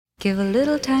Give a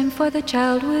little time for the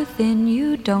child within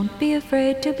you. Don't be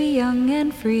afraid to be young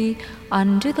and free.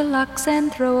 Undo the locks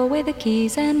and throw away the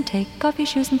keys and take off your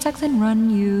shoes and socks and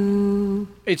run you.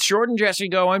 It's Jordan Jesse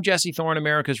Go. I'm Jesse Thorne,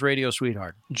 America's radio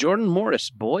sweetheart. Jordan Morris,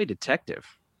 boy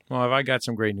detective. Well, have I got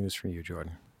some great news for you,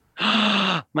 Jordan?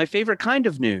 My favorite kind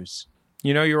of news.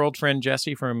 You know your old friend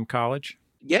Jesse from college?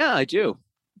 Yeah, I do.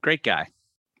 Great guy.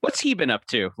 What's he been up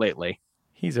to lately?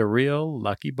 He's a real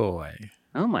lucky boy.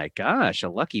 Oh my gosh, a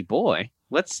lucky boy.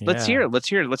 Let's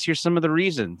hear some of the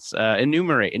reasons.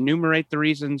 Enumerate the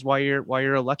reasons why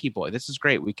you're a lucky boy. This is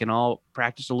great. We can all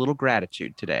practice a little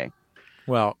gratitude today.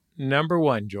 Well, number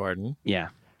one, Jordan. Yeah.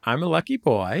 I'm a lucky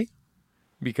boy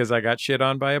because I got shit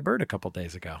on by a bird a couple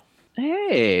days ago.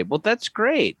 Hey, well that's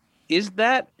great. Is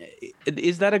that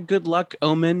a good luck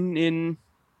omen in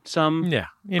some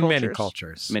many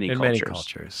cultures. Many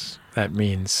cultures. That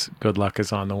means good luck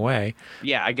is on the way.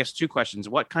 Yeah, I guess two questions.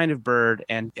 What kind of bird,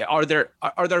 and are there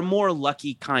more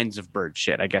lucky kinds of bird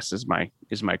shit, I guess is my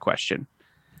question.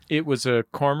 It was a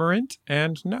cormorant,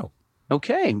 and no.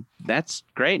 Okay, that's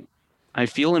great. I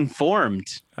feel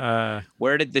informed.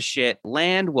 Where did the shit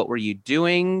land? What were you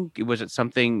doing? Was it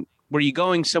something? Were you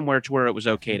going somewhere to where it was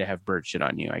okay to have bird shit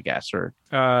on you, I guess? Or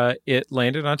it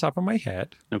landed on top of my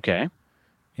head. Okay.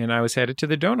 And I was headed to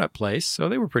the donut place, so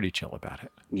they were pretty chill about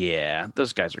it. Yeah,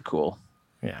 those guys are cool.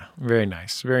 Yeah, very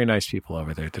nice. Very nice people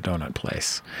over there at the donut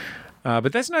place.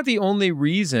 But that's not the only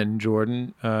reason,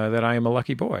 Jordan, that I am a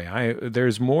lucky boy.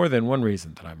 There's more than one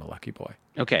reason that I'm a lucky boy.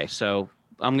 Okay, so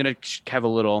I'm going to have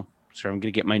I'm going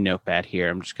to get my notepad here.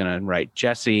 I'm just going to write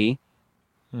Jesse,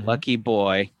 lucky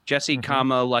boy, Jesse,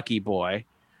 lucky boy,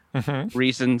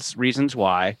 reasons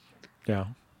why. Yeah.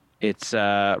 It's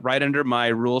right under my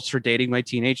rules for dating my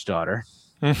teenage daughter.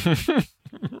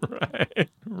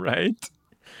 Right.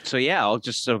 So yeah, I'll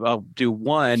do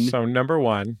one. So number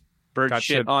one, bird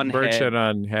shit on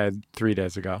head 3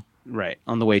 days ago. Right,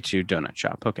 on the way to donut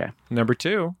shop. Okay. Number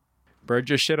two, bird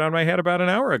just shit on my head about an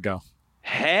hour ago.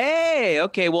 Hey,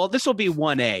 okay. Well, this will be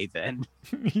 1A then.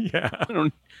 Yeah. I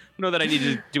don't know that I need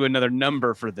to do another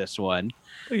number for this one.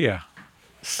 Yeah.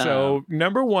 So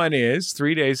number one is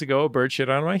 3 days ago, a bird shit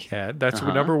on my head. That's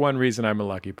number one reason I'm a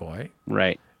lucky boy.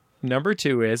 Right. Number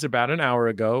two is about an hour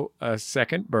ago, a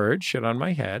second bird shit on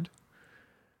my head.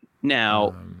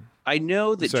 How I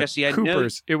know that Jesse,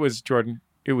 it was Jordan.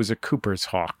 It was a Cooper's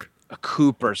hawk. A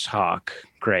Cooper's hawk.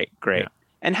 Great. Yeah.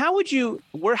 And how were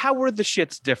the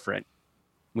shits different?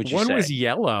 One was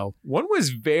yellow. One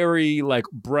was very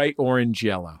bright orange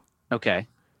yellow. Okay.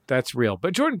 That's real.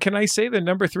 But Jordan, can I say the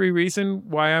number three reason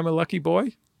why I'm a lucky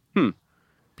boy?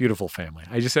 Beautiful family.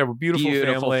 I just have a beautiful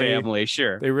family.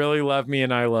 Sure. They really love me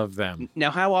and I love them.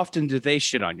 Now, how often do they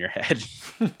shit on your head?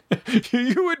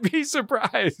 You would be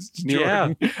surprised,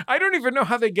 Jordan. Yeah. I don't even know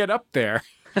how they get up there.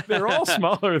 They're all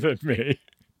smaller than me.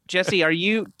 Jesse,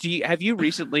 have you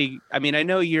recently, I mean, I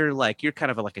know you're kind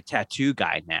of like a tattoo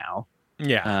guy now.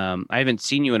 Yeah. I haven't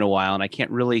seen you in a while and I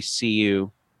can't really see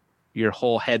your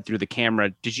whole head through the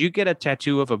camera. Did you get a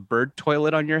tattoo of a bird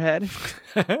toilet on your head?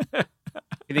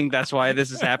 You think that's why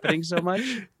this is happening so much?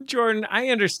 Jordan, I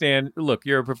understand. Look,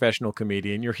 you're a professional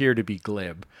comedian. You're here to be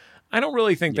glib. I don't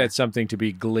really think that's something to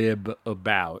be glib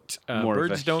about. More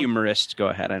of a humorist. Go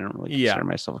ahead. I don't really consider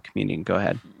myself a comedian. Go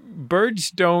ahead. Birds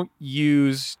don't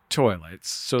use toilets,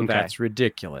 so that's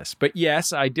ridiculous. But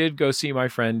yes, I did go see my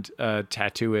friend,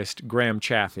 tattooist Graham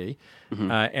Chaffee,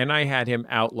 and I had him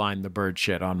outline the bird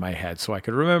shit on my head so I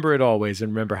could remember it always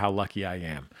and remember how lucky I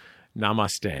am.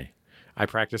 Namaste. I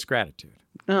practice gratitude.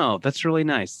 Oh, that's really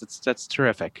nice. That's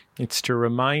terrific. It's to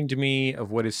remind me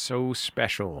of what is so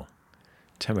special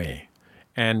to me.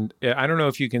 And I don't know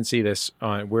if you can see this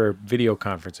we're video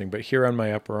conferencing, but here on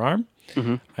my upper arm,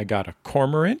 I got a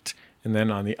cormorant, and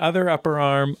then on the other upper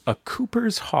arm, a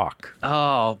Cooper's hawk.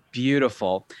 Oh,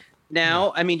 beautiful.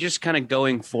 Now, I mean, just kind of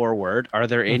going forward, are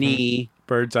there any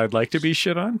birds I'd like to be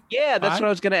shit on? Yeah, that's what I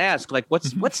was going to ask. Like,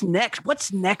 what's next?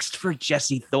 What's next for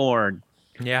Jesse Thorne?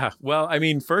 Yeah. Well, I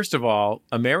mean, first of all,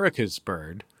 America's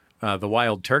bird, the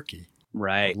wild turkey.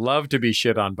 Right. Love to be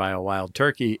shit on by a wild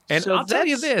turkey. And so I'll tell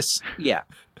you this. Yeah.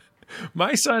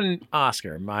 My son,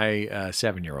 Oscar, my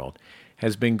 7-year-old,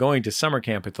 has been going to summer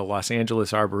camp at the Los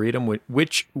Angeles Arboretum,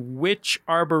 which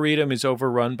Arboretum is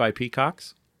overrun by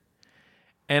peacocks.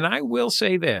 And I will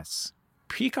say this.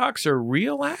 Peacocks are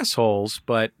real assholes,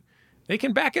 but they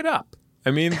can back it up.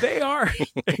 I mean, they are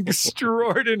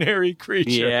extraordinary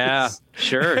creatures. Yeah,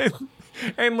 sure.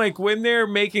 And when they're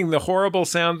making the horrible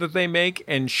sound that they make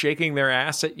and shaking their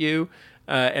ass at you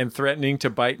and threatening to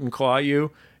bite and claw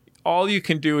you, all you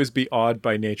can do is be awed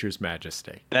by nature's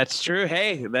majesty. That's true.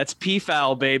 Hey, that's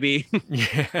peafowl, baby.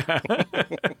 Yeah.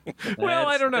 Well,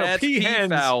 I don't know. That's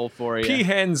peafowl for you.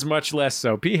 Peahens, much less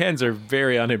so. Peahens are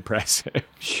very unimpressive.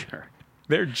 Sure.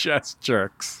 They're just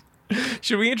jerks.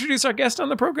 Should we introduce our guest on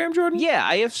the program, Jordan? Yeah,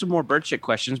 I have some more bird shit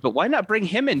questions, but why not bring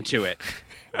him into it?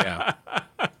 Yeah.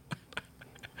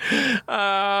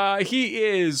 He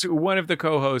is one of the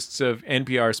co-hosts of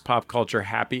NPR's Pop Culture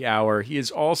Happy Hour. He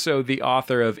is also the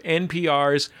author of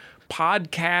NPR's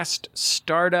Podcast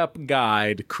Startup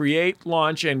Guide. Create,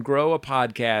 launch, and grow a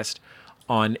podcast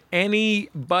on any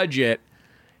budget.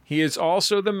 He is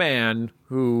also the man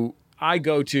who I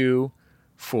go to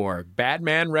for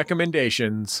Batman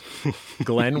recommendations,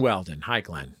 Glen Weldon. Hi,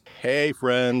 Glen. Hey,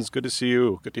 friends. Good to see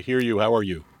you. Good to hear you. How are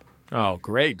you? Oh,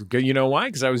 great. You know why?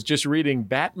 Because I was just reading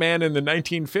Batman in the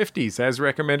 1950s, as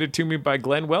recommended to me by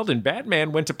Glen Weldon.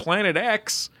 Batman went to Planet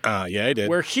X. Yeah, he did.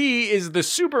 Where he is the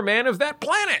Superman of that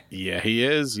planet. Yeah, he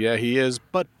is. Yeah, he is.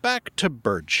 But back to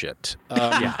bird shit.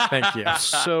 Yeah, thank you.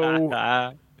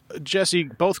 So, Jesse,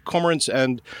 both cormorants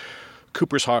and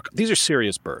Cooper's hawk, these are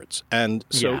serious birds. And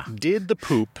so did the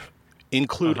poop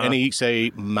include any,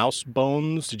 say, mouse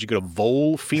bones? Did you get a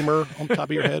vole femur on top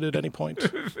of your head at any point?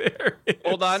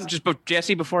 Hold on,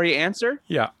 Jesse, before you answer.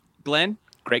 Yeah. Glenn,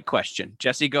 great question.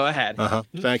 Jesse, go ahead.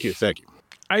 Thank you.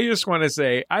 I just want to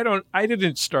say I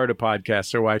didn't start a podcast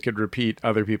so I could repeat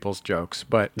other people's jokes,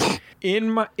 but in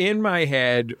my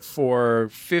head for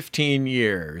 15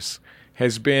 years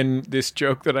has been this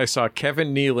joke that I saw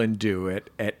Kevin Nealon do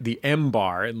at the M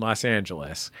Bar in Los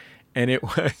Angeles, and it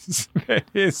was that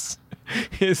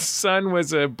his son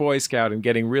was a Boy Scout and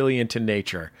getting really into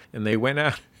nature, and they went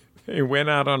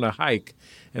out on a hike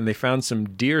and they found some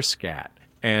deer scat.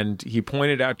 And he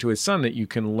pointed out to his son that you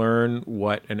can learn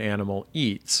what an animal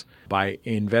eats by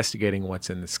investigating what's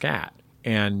in the scat.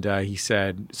 And he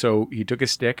said, so he took a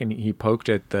stick and he poked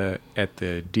at the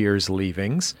deer's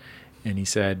leavings. And he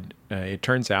said, it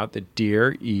turns out that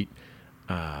deer eat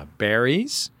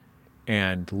berries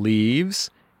and leaves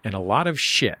and a lot of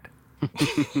shit.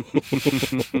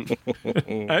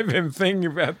 I've been thinking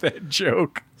about that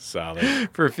joke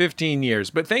for 15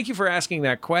 years. But thank you for asking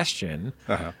that question,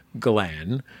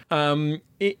 Glenn.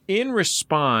 In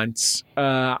response,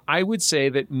 I would say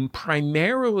that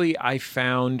primarily I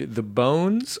found the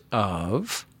bones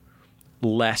of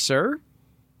less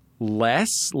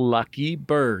lucky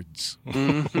birds.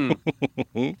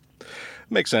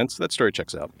 Makes sense. That story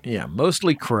checks out. Yeah,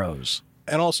 mostly crows.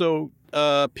 And also,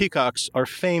 peacocks are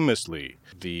famously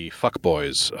the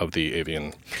fuckboys of the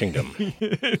avian kingdom.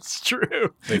 It's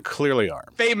true. They clearly are.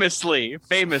 Famously the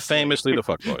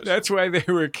fuckboys. That's why they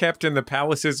were kept in the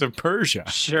palaces of Persia.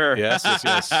 Sure. Yes. They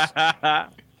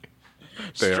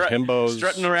are himbos.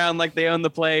 Strutting around like they own the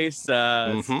place.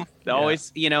 They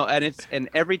always, and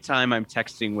every time I'm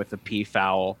texting with a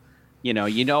peafowl,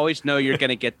 you always know you're going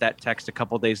to get that text a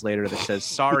couple days later that says,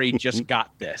 sorry, just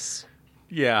got this.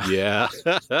 Yeah.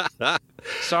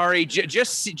 Sorry,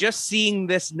 just seeing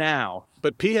this now.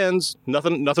 But peahens,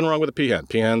 nothing wrong with a peahen.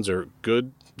 Peahens are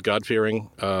good, God-fearing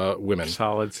women.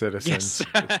 Solid citizens.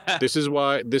 Yes. This is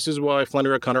why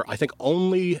Flannery O'Connor, I think,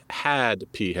 only had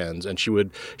peahens, and she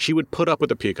would put up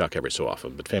with a peacock every so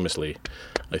often. But famously,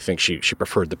 I think she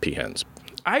preferred the peahens.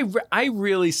 I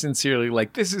really sincerely,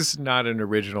 this is not an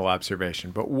original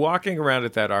observation, but walking around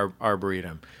at that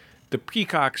arboretum, the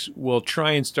peacocks will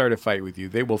try and start a fight with you.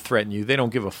 They will threaten you. They don't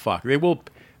give a fuck.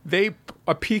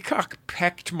 A peacock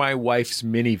pecked my wife's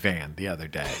minivan the other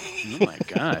day. Oh my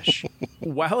gosh.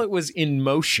 While it was in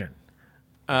motion.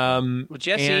 Well,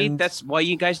 Jesse, that's why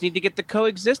you guys need to get the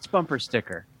coexist bumper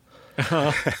sticker.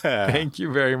 Thank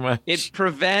you very much. It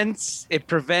prevents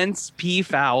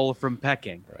peafowl from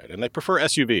pecking. Right, and they prefer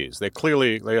SUVs. They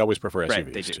always prefer SUVs. Right,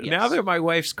 they do. Too. Yes. Now that my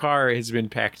wife's car has been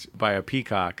pecked by a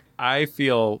peacock, I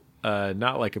feel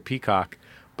not like a peacock,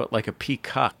 but like a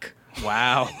peacock.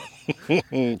 Wow.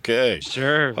 Okay.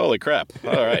 Sure. Holy crap.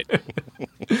 All right.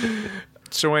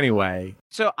 So anyway.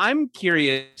 So I'm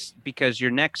curious because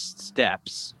your next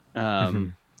steps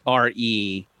are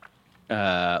lucky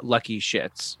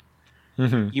shits.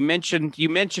 Mm-hmm. You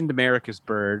mentioned America's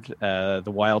bird, the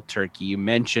wild turkey. You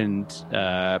mentioned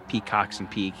peacocks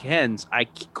and peahens. I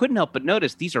couldn't help but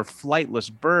notice these are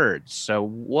flightless birds. So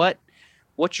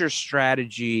what's your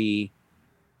strategy,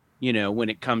 when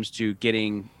it comes to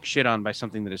getting shit on by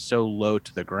something that is so low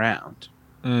to the ground?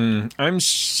 I'm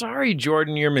sorry,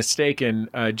 Jordan, you're mistaken.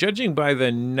 Judging by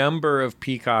the number of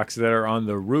peacocks that are on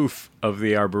the roof of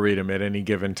the Arboretum at any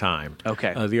given time,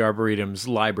 the Arboretum's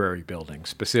library building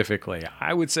specifically,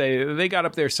 I would say they got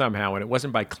up there somehow, and it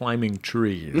wasn't by climbing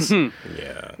trees.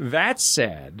 Yeah. That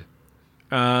said,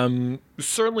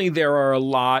 certainly there are a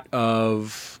lot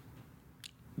of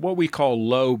what we call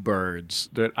low birds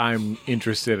that I'm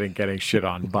interested in getting shit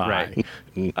on by.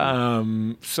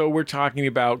 Right. So we're talking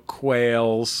about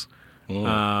quails.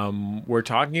 We're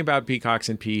talking about peacocks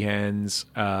and peahens.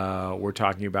 We're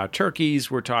talking about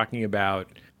turkeys. We're talking about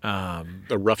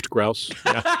The ruffed grouse.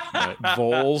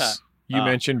 voles. You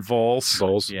mentioned voles.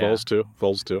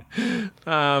 Voles too.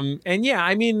 And yeah,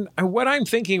 I mean, what I'm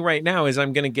thinking right now is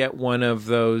I'm going to get one of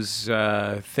those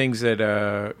things that,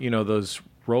 those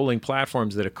rolling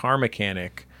platforms that a car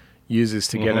mechanic uses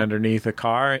to get underneath a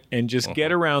car and just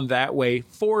get around that way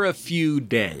for a few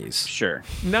days. Sure.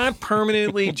 Not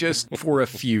permanently, just for a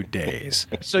few days.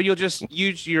 So you'll just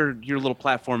use your little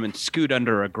platform and scoot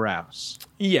under a grouse.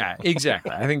 Yeah,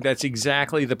 exactly. I think that's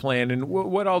exactly the plan. And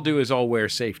what I'll do is I'll wear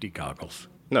safety goggles.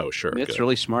 No, sure. It's good.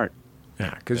 really smart.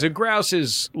 Yeah, because a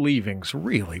grouse's leavings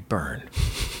really burn.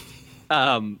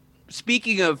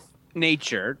 Speaking of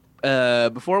nature,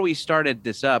 before we started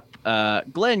this up,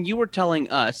 Glenn, you were telling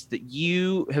us that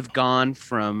you have gone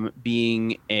from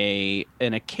being an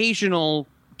occasional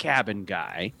cabin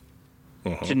guy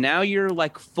to now you're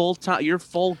like full-time. You're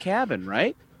full cabin,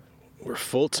 right? We're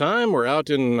full-time. We're out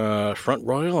in Front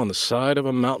Royal on the side of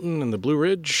a mountain in the Blue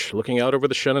Ridge, looking out over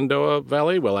the Shenandoah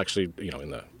Valley. Well, actually,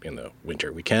 in the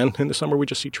winter we can. In the summer we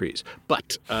just see trees.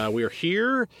 But we are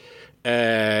here.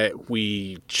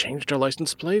 We changed our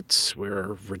license plates.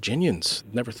 We're Virginians.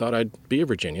 Never thought I'd be a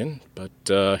Virginian, but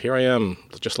here I am.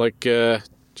 Just like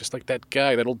that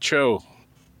guy, that old Cho,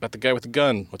 about the guy with the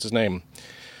gun. What's his name?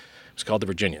 It was called the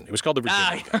Virginian.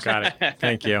 Got it.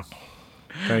 Thank you.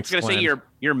 Thanks, I was going to say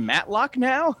you're Matlock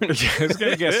now? I was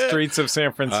going to guess Streets of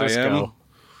San Francisco.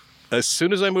 As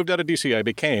soon as I moved out of D.C., I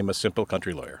became a simple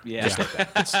country lawyer. Yeah. Just like that.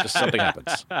 It's just something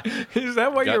happens. Is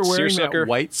that why you're wearing that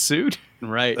white suit?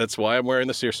 Right. That's why I'm wearing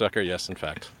the seersucker. Yes, in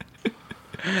fact.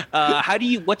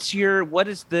 What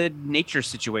is the nature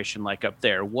situation like up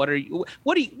there? What are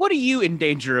you in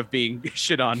danger of being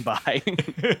shit on by?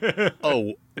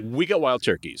 Oh, we got wild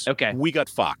turkeys. Okay. We got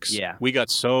fox. Yeah. We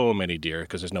got so many deer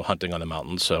because there's no hunting on the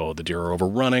mountain, so the deer are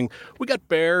overrunning. We got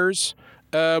bears.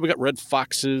 We got red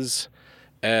foxes.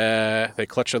 They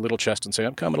clutch their little chest and say,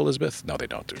 "I'm coming, Elizabeth." No, they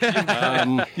don't.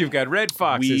 You've got red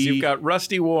foxes. You've got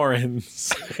rusty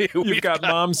warrens. You've got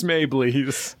mom's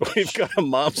Mableys. We've got a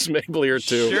mom's Mabley or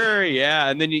two. Sure, yeah.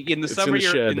 And then in the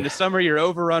summer you're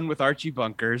overrun with Archie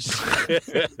bunkers.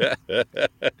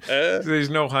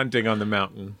 There's no hunting on the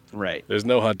mountain. Right. There's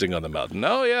no hunting on the mountain.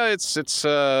 No, yeah, it's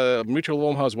Mutual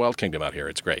Omaha's Wild Kingdom out here.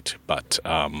 It's great, but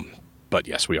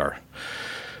yes, we are.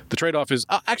 The trade-off is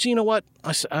actually, you know what?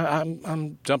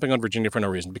 I'm dumping on Virginia for no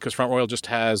reason because Front Royal just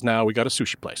has now. We got a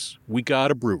sushi place. We got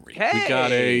a brewery.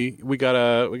 Hey! We got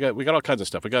all kinds of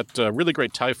stuff. We got really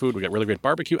great Thai food. We got really great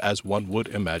barbecue, as one would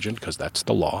imagine, because that's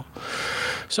the law.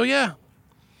 So yeah,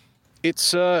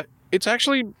 it's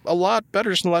actually a lot better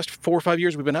just in the last 4 or 5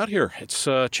 years we've been out here. It's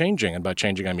changing, and by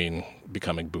changing I mean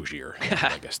becoming bougier.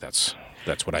 I guess that's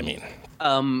what I mean.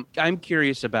 I'm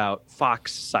curious about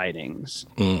fox sightings.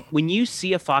 When you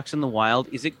see a fox in the wild,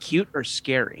 is it cute or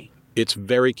scary? It's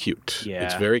very cute. Yeah,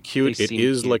 it's very cute. It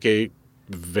is cute. Like a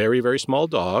very, very small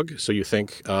dog. So you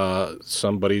think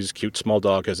somebody's cute small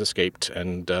dog has escaped,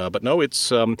 but no,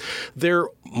 it's they're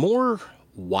more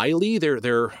wily.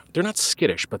 They're not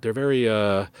skittish, but they're very.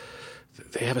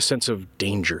 They have a sense of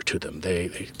danger to them.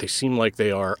 They seem like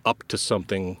they are up to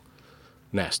something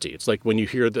nasty. It's like when you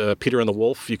hear the Peter and the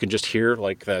Wolf, you can just hear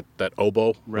like that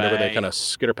oboe whenever they kind of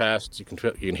skitter past. You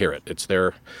can hear it.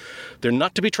 They're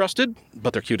not to be trusted,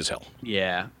 but they're cute as hell.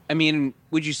 Yeah, I mean,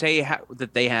 would you say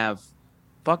that they have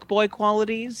fuckboy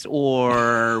qualities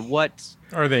or what?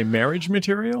 Are they marriage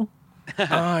material?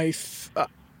 I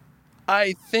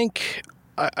think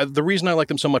the reason I like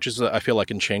them so much is that I feel I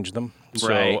can change them.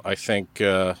 Right. So I think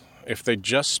if they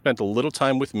just spent a little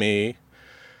time with me.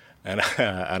 And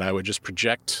I would just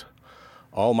project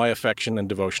all my affection and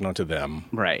devotion onto them.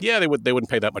 Right. Yeah, they wouldn't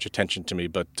pay that much attention to me,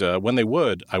 but when they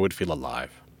would, I would feel alive.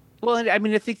 Well, I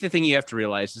mean, I think the thing you have to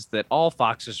realize is that all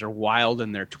foxes are wild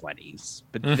in their 20s.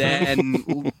 But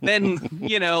then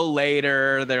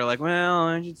later they're like, well,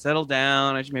 I should settle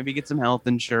down. I should maybe get some health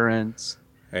insurance.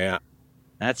 Yeah.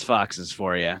 That's foxes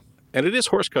for you. And it is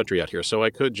horse country out here, so I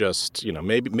could just,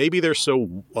 maybe they're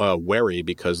so wary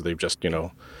because they've just,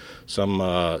 some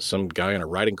guy in a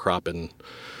riding crop in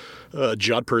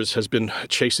Jodhpurs has been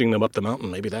chasing them up the mountain.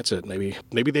 Maybe that's it. Maybe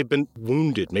they've been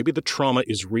wounded. Maybe the trauma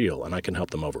is real, and I can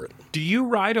help them over it. Do you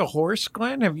ride a horse,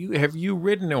 Glenn? Have you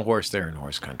ridden a horse there in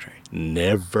horse country?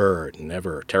 Never.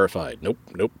 Terrified.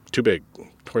 Nope. Too big.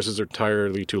 horses are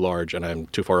entirely too large, and I'm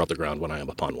too far off the ground when I am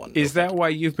upon one. Is that why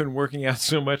you've been working out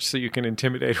so much so you can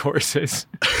intimidate horses?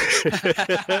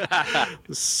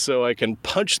 So I can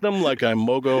punch them like I'm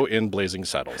Mogo in Blazing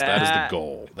Saddles. That is the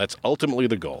goal. That's ultimately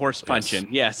the goal. Horse punching,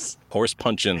 yes. Horse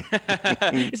punching.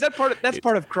 Is that that's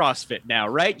part of CrossFit now,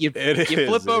 right? You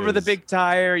flip over the big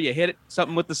tire, you hit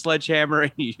something with the sledgehammer,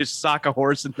 and you just sock a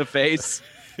horse in the face.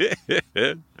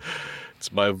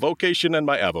 It's my vocation and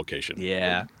my avocation.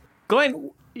 Yeah.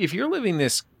 Glenn, if you're living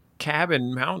this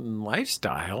cabin mountain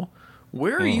lifestyle,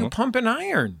 where are you pumping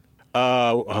iron?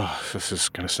 This is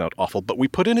going to sound awful, but we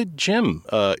put in a gym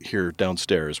here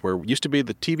downstairs where it used to be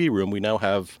the TV room. We now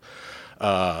have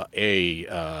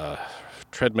a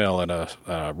treadmill and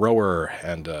a rower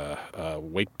and a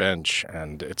weight bench,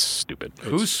 and it's stupid.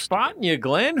 Who's spotting you,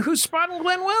 Glenn? Who's spotting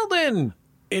Glen Weldon?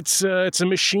 It's a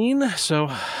machine, so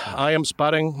I am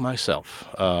spotting myself.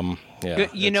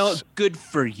 Good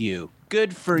for you.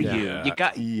 Good for you. You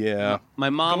got. Yeah. My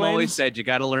mom always said you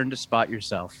got to learn to spot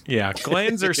yourself. Yeah,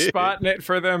 Glens are spotting it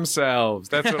for themselves.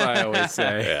 That's what I always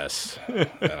say. Yes,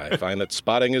 I find that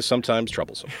spotting is sometimes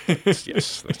troublesome.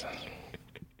 Yes.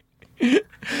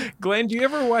 Glenn, do you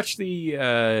ever watch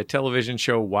the television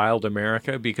show Wild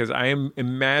America? Because I am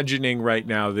imagining right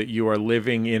now that you are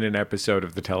living in an episode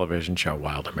of the television show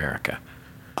Wild America.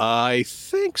 I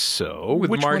think so. With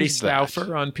Which Marty one's that?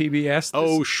 Stauffer on PBS?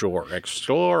 Oh, sure.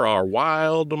 Explore our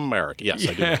Wild America. Yes,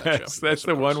 I do know that show. That's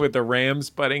the one with the rams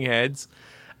butting heads.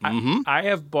 Mm-hmm. I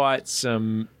have bought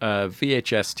some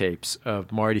VHS tapes of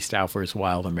Marty Stauffer's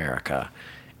Wild America.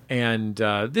 And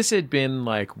this had been,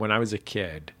 like, when I was a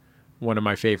kid, one of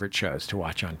my favorite shows to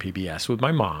watch on PBS with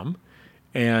my mom.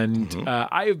 And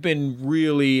I have been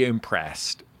really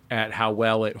impressed at how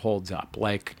well it holds up.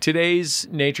 Like, today's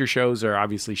nature shows are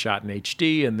obviously shot in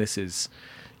HD, and this is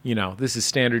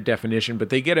standard definition, but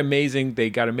they got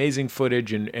amazing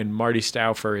footage, and Marty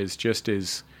Stauffer is just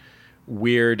as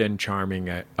weird and charming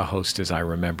a host as I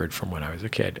remembered from when I was a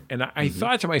kid. And I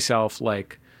thought to myself,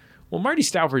 like, well, Marty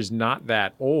Stauffer's not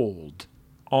that old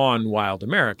on Wild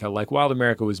America. Like, Wild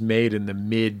America was made in the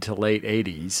mid to late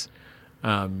 80s,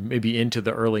 maybe into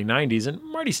the early 90s, and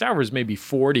Marty Stauffer's maybe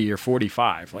 40 or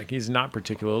 45. Like, he's not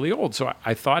particularly old. So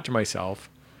I thought to myself,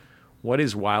 what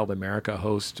is Wild America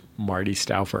host Marty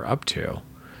Stauffer up to?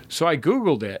 So I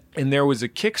Googled it, and there was a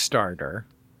Kickstarter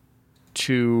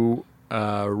to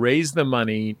raise the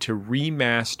money to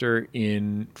remaster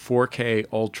in 4K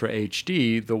Ultra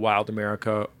HD the Wild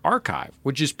America archive,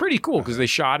 which is pretty cool because they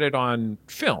shot it on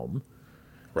film.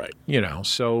 Right.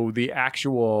 So the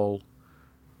actual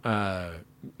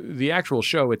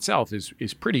show itself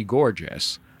is pretty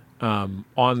gorgeous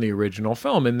on the original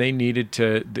film, and they needed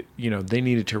to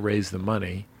raise the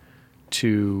money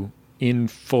to, in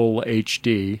full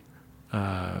HD,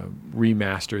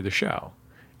 remaster the show.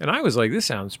 And I was like, this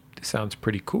sounds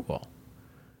pretty cool.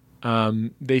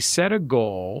 They set a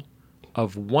goal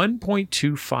of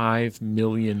 $1.25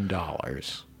 million.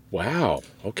 Wow.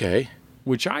 Okay.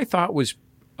 Which I thought was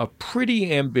a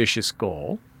pretty ambitious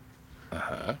goal.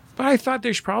 But I thought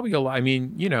there's probably a lot. I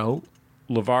mean,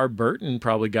 LeVar Burton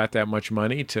probably got that much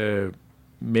money to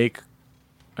make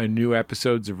a new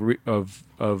episodes of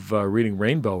Reading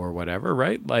Rainbow or whatever,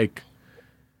 right? Like,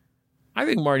 I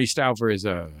think Marty Stauffer is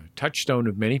a touchstone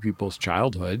of many people's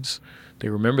childhoods. They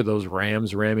remember those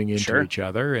rams ramming into each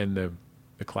other and the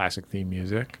classic theme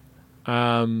music.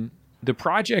 The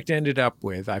project ended up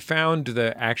with, I found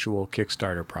the actual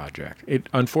Kickstarter project. It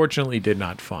unfortunately did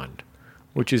not fund,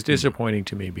 which is disappointing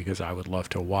to me because I would love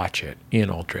to watch it in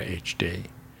Ultra HD.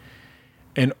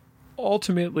 And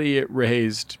ultimately it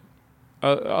raised,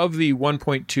 of the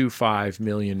 $1.25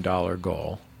 million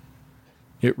goal,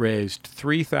 it raised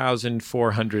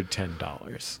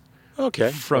 $3,410.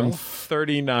 Okay. From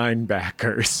 39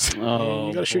 backers. Oh,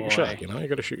 you got to shoot your shot. You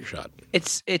got to shoot your shot.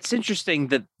 It's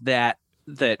interesting that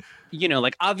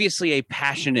like, obviously a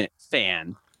passionate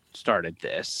fan started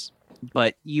this,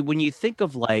 but when you think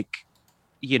of, like,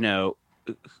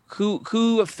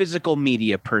 who a physical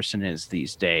media person is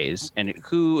these days, and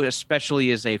who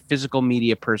especially is a physical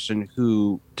media person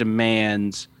who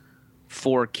demands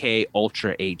 4K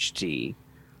Ultra HD,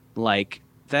 like,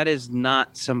 that is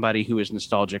not somebody who is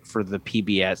nostalgic for the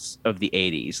PBS of the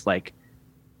 80s. Like,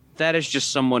 that is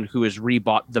just someone who has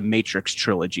rebought the Matrix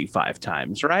trilogy 5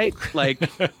 times, right? Like,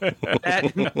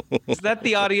 is that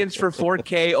the audience for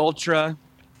 4K Ultra?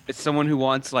 It's someone who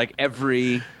wants, like,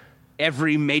 every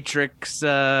Matrix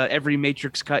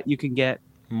cut you can get.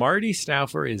 Marty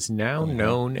Stauffer is now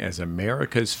known as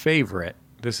America's favorite,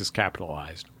 this is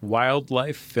capitalized,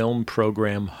 wildlife film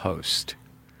program host.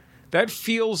 That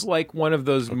feels like one of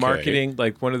those marketing,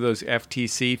 like one of those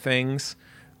FTC things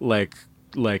like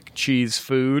cheese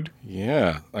food.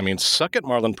 Yeah, I mean, suck it,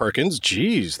 Marlon Perkins.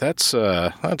 Jeez, that's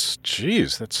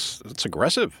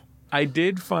aggressive. I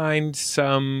did find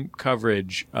some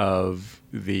coverage of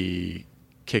the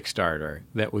Kickstarter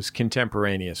that was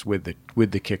contemporaneous with the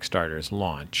Kickstarter's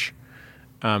launch,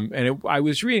 I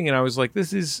was reading and I was like,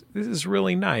 this is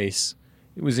really nice.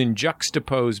 It was in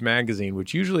Juxtapose magazine,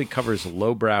 which usually covers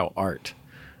lowbrow art.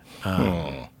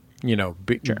 You know,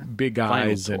 big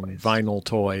eyes and vinyl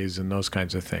toys and those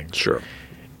kinds of things. Sure.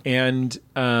 And,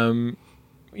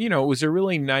 you know, it was a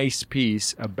really nice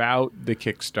piece about the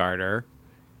Kickstarter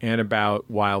and about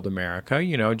Wild America,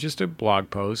 you know, just a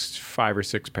blog post, 5 or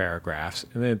 6 paragraphs.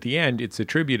 And then at the end, it's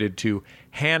attributed to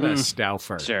Hannah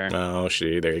Stauffer. Sure. Oh,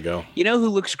 there you go. You know who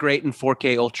looks great in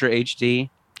 4K Ultra HD?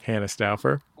 Hannah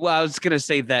Stauffer? Well, I was going to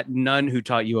say that nun who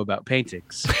taught you about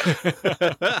paintings.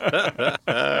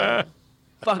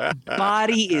 Fuck,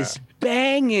 body is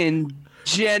banging,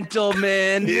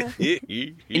 gentlemen.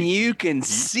 And you can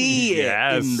see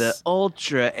it in the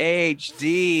Ultra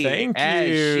HD. Thank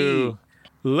you.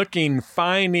 Looking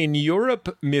fine in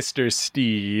Europe, Mr.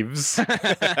 Steves.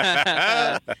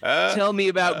 Tell me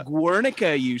about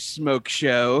Guernica, you smoke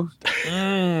show.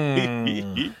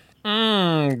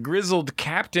 Grizzled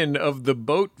captain of the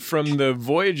boat from the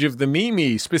voyage of the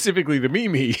Mimi, specifically the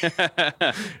Mimi.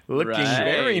 Looking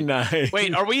very nice.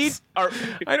 Wait,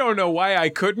 I don't know why I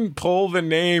couldn't pull the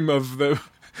name of the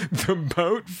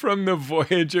boat from the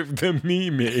voyage of the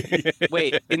Mimi.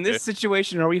 Wait, in this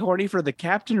situation, are we horny for the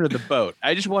captain or the boat?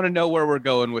 I just want to know where we're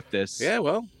going with this. Yeah,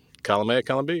 well, column A,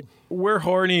 column B. We're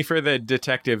horny for the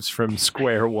detectives from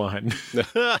Square One.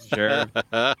 Sure.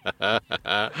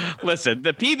 Listen,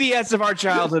 the PBS of our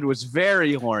childhood was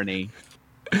very horny.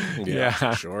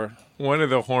 Yeah, sure. One of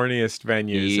the horniest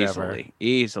venues ever.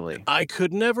 Easily. I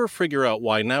could never figure out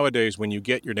why nowadays when you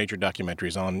get your nature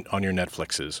documentaries on your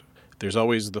Netflixes, there's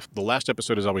always the last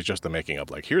episode is always just the making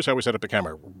of, like, here's how we set up the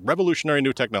camera, revolutionary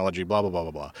new technology, blah, blah, blah,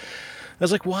 blah, blah. I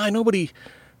was like, why? Nobody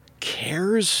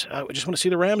cares. I just want to see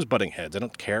the Rams butting heads. I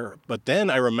don't care. But then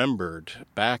I remembered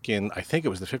back in, I think it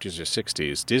was the 50s or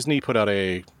 60s, Disney put out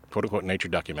a quote-unquote nature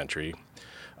documentary,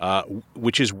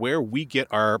 which is where we get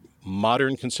our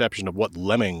modern conception of what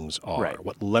lemmings are,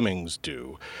 what lemmings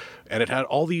do. And it had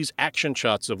all these action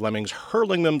shots of lemmings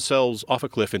hurling themselves off a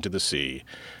cliff into the sea.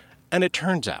 And it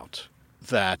turns out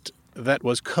that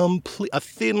was a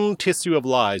thin tissue of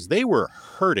lies. They were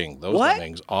hurting those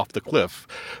lemmings off the cliff.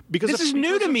 Because this is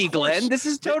new to me, Glenn. This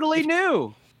is totally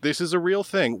new. This is a real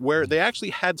thing where they actually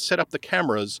had set up the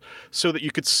cameras so that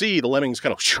you could see the lemmings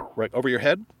kind of right over your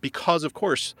head because, of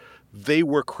course, they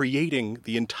were creating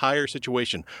the entire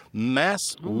situation.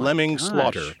 Mass lemming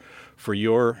slaughter for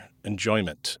your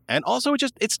enjoyment. And also,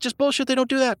 it's just bullshit. They don't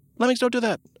do that. Lemmings don't do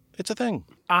that. It's a thing.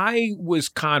 I was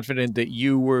confident that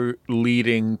you were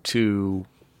leading to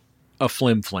a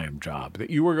flim-flam job, that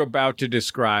you were about to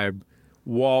describe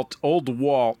old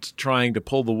Walt trying to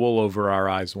pull the wool over our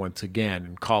eyes once again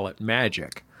and call it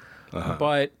magic.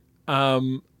 But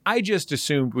I just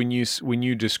assumed when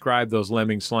you described those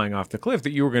lemmings flying off the cliff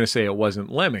that you were going to say it wasn't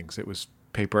lemmings, it was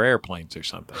paper airplanes or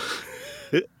something.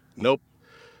 Nope.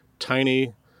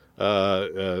 Tiny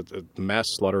mass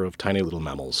slaughter of tiny little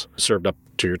mammals served up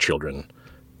to your children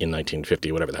in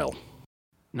 1950, whatever the hell.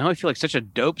 Now I feel like such a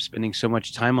dope spending so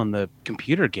much time on the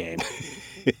computer game.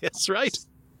 That's right.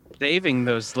 Saving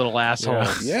those little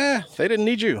assholes. Yeah, they didn't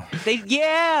need you. They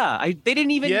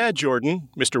didn't even... Yeah, Jordan,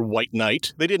 Mr. White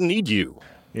Knight, they didn't need you.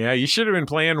 Yeah, you should have been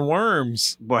playing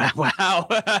Worms. Wow.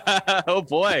 Oh,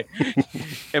 boy.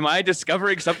 Am I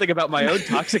discovering something about my own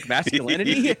toxic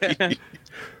masculinity?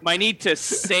 My need to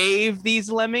save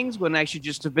these lemmings when I should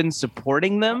just have been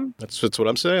supporting them? That's what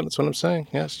I'm saying. That's what I'm saying.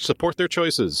 Yes, support their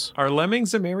choices. Are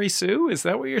lemmings a Mary Sue? Is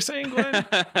that what you're saying, Glenn?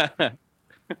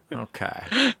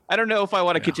 Okay. I don't know if I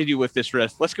want to continue with this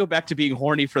riff. Let's go back to being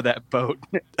horny for that boat.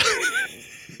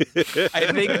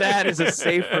 I think that is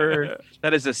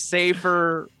a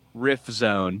safer riff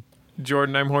zone.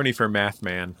 Jordan, I'm horny for Math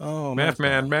Man. Oh, Math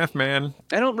Man.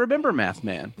 I don't remember Math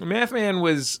Man. Math Man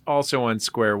was also on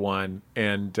Square One,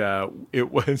 and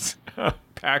it was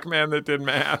Pac-Man that did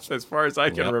math, as far as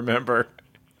I can remember.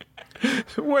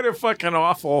 What a fucking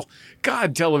awful...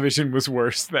 God, television was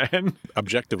worse then.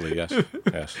 Objectively, yes.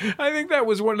 Yes. I think that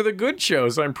was one of the good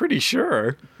shows, I'm pretty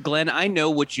sure. Glenn, I know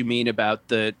what you mean about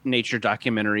the nature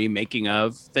documentary making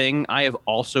of thing. I have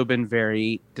also been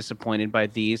very disappointed by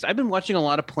these. I've been watching a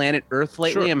lot of Planet Earth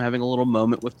lately. Sure. I'm having a little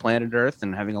moment with Planet Earth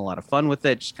and having a lot of fun with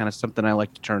it. Just kind of something I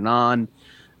like to turn on.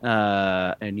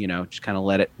 And just kind of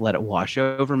let it wash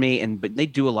over me. But they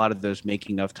do a lot of those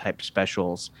making of type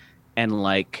specials, and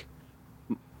like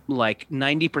like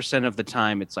 90% of the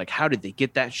time, it's like, how did they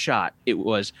get that shot? It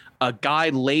was a guy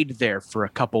laid there for a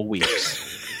couple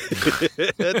weeks.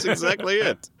 That's exactly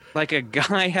it. Like a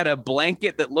guy had a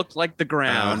blanket that looked like the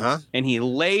ground, and he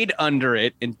laid under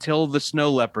it until the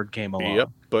snow leopard came along. Yep.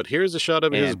 But here's a shot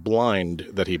of his blind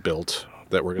that he built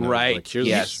that we're going to Right.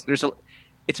 Yes.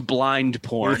 It's blind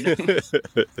porn.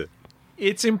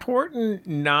 It's important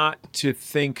not to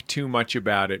think too much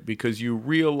about it because you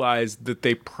realize that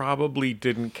they probably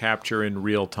didn't capture in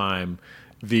real time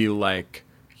the like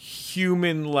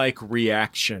human-like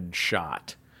reaction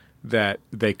shot that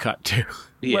they cut to.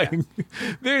 Yeah.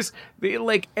 There's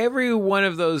like every one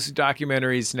of those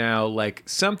documentaries now, like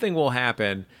something will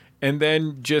happen and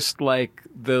then just like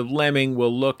the lemming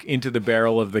will look into the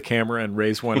barrel of the camera and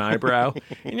raise one eyebrow.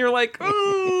 And you're like,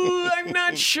 oh, I'm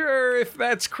not sure if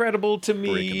that's credible to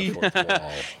me. Breaking the fourth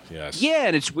wall. Yes. Yeah,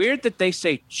 and it's weird that they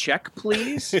say check,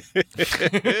 please.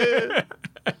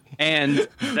 And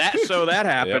that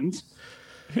happened.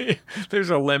 Yep.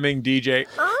 There's a lemming DJ.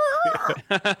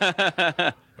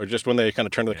 Or just when they kind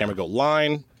of turn to the camera and go,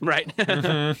 line. Right.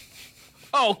 Mm-hmm.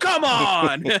 Oh, come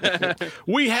on.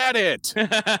 We had it.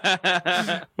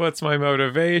 What's my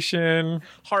motivation?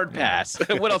 Hard pass.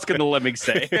 What else can the lemming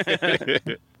say?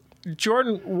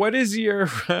 Jordan, what is your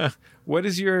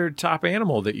top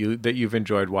animal that you've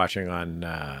enjoyed watching on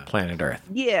planet Earth?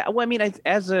 Yeah, well, I mean,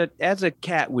 as a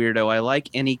cat weirdo, I like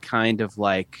any kind of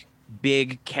like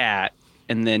big cat,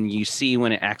 and then you see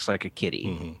when it acts like a kitty.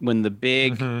 Mm-hmm. When the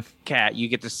big cat, you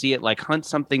get to see it like hunt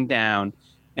something down,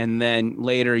 and then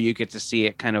later you get to see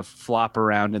it kind of flop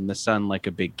around in the sun like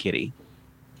a big kitty.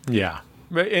 Yeah.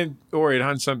 Or it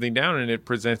hunts something down and it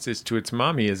presents it to its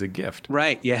mommy as a gift.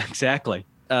 Right. Yeah, exactly.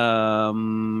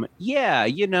 Yeah,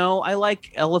 I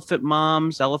like elephant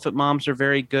moms. Elephant moms are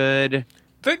very good.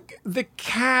 The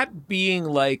cat being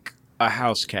like a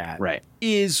house cat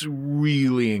is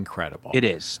really incredible. It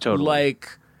is, totally.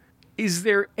 Like, is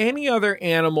there any other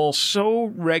animal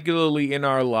so regularly in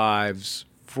our lives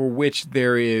for which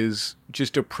there is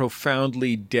just a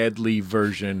profoundly deadly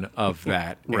version of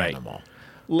that animal?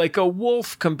 Like a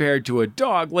wolf compared to a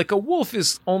dog, like a wolf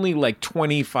is only like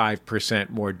 25%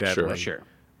 more deadly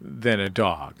than a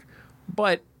dog.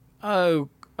 But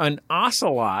an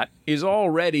ocelot is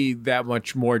already that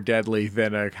much more deadly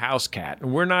than a house cat.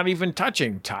 And we're not even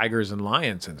touching tigers and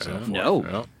lions and so forth.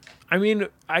 No. I mean,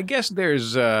 I guess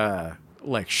there's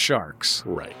like sharks.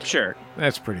 Right. Sure.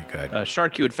 That's pretty good. A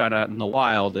shark you would find out in the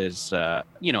wild is,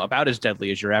 about as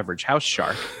deadly as your average house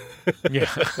shark. Yeah.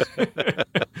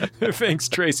 Thanks,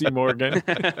 Tracy Morgan.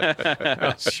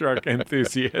 House shark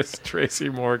enthusiast, Tracy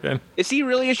Morgan. Is he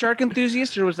really a shark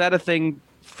enthusiast, or was that a thing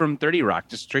from 30 Rock?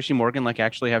 Does Tracy Morgan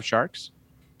actually have sharks?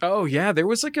 Oh yeah, there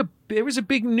was a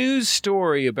big news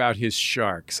story about his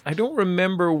sharks. I don't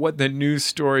remember what the news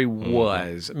story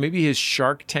was. Maybe his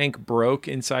shark tank broke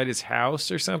inside his house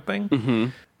or something. Mm-hmm.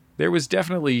 There was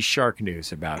definitely shark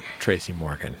news about Tracy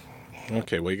Morgan.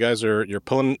 Okay, well, you guys you're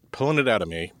pulling it out of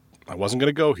me. I wasn't going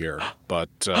to go here, but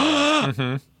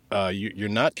you're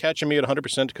not catching me at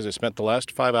 100% because I spent the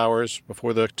last 5 hours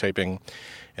before the taping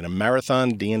in a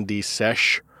marathon D&D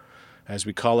sesh, as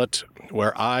we call it,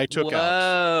 where I took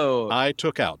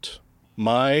out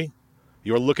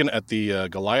you're looking at the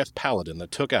Goliath Paladin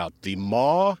that took out the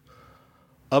Maw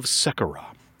of Sekira.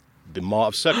 The Maw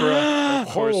of Sekira, of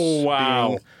course. Oh,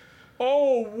 wow.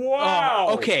 Oh, wow.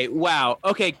 Okay, wow.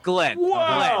 Okay, Glen.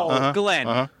 Wow.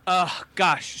 Glen. Oh,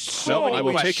 gosh. So many I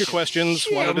will take your questions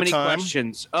one at a time. So many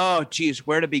questions. Oh, geez.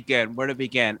 Where to begin?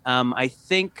 I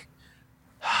think,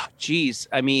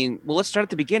 let's start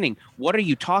at the beginning. What are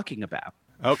you talking about?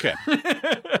 Okay.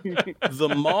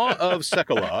 The Maw of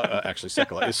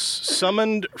Sekila, is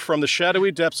summoned from the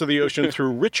shadowy depths of the ocean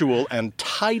through ritual and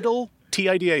tidal,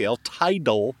 Tidal,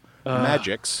 tidal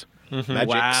magics. Mm-hmm.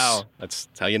 Magics. Wow. That's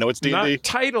how you know it's D&D. Not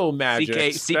title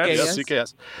magic.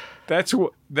 CKS.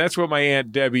 That's what my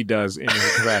Aunt Debbie does in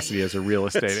her capacity as a real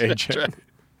estate agent. Right.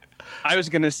 I was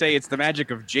going to say it's the magic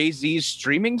of Jay-Z's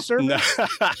streaming service.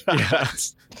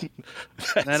 Yes.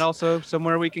 That also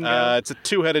somewhere we can go? It's a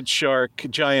two-headed shark,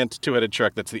 giant two-headed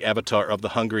shark that's the avatar of the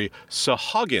hungry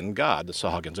Sahagin god, the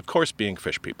Sahagins, of course, being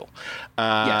fish people.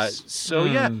 Yes. So,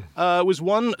 it was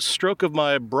one stroke of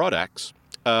my broadaxe.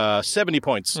 70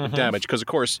 points of damage, because, of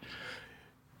course,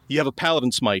 you have a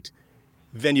paladin smite,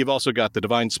 then you've also got the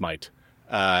divine smite.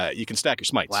 You can stack your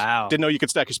smites. Wow. Didn't know you could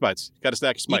stack your smites. Got to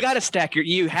stack your smites.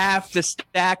 You have to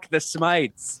stack the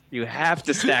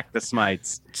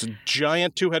smites. It's a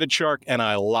giant two-headed shark, and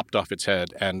I lopped off its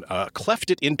head and cleft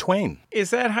it in twain.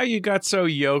 Is that how you got so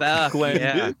yoked, Glenn?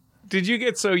 Yeah. Did you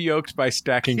get so yoked by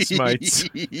stacking smites?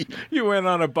 You went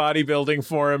on a bodybuilding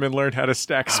forum and learned how to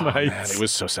stack smites. Oh, man, it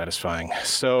was so satisfying.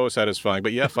 So satisfying.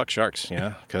 But yeah, fuck sharks.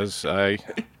 Yeah, because I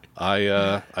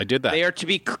did that. They are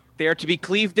to be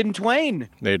cleaved in twain.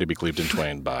 They are to be cleaved in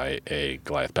twain by a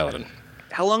Goliath paladin.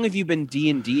 How long have you been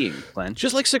D&Ding, Glenn?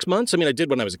 Just like 6 months. I mean, I did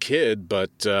when I was a kid,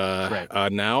 but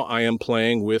now I am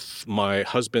playing with my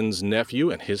husband's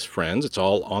nephew and his friends. It's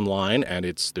all online, and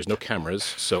there's no cameras,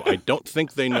 so I don't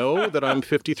think they know that I'm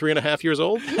 53 and a half years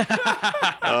old.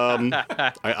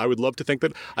 I would love to think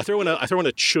that. I throw in a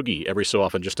chuggy every so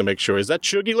often just to make sure. Is that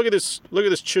chuggy? Look at this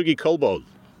chuggy kobold.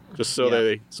 Just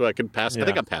so so I can pass. Yeah. I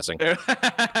think I'm passing.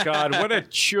 God, what a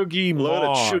chuggy maw! What a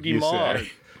chuggy maw!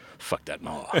 Say. Fuck that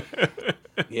maw.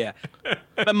 Yeah.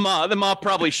 The maw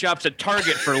probably shops at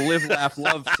Target for live, laugh,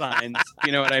 love signs.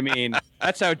 You know what I mean?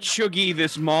 That's how chuggy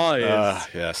this maw is.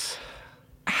 Yes.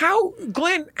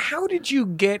 Glenn, how did you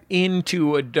get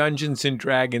into a Dungeons and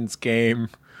Dragons game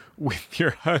with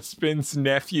your husband's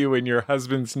nephew and your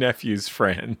husband's nephew's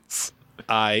friends?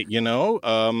 I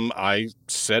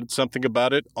said something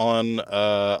about it on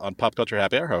Pop Culture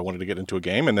Happy Hour. I wanted to get into a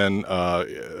game, and then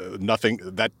nothing.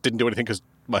 That didn't do anything because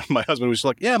my husband was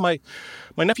like, "Yeah, my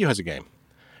nephew has a game,"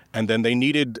 and then they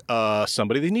needed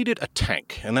somebody. They needed a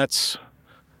tank, and that's.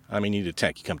 I mean, you need a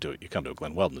tank. You come to a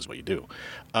Glen Weldon is what you do.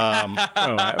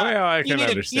 I can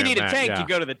understand you need a that, tank. yeah. You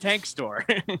go to the tank store.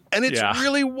 And it's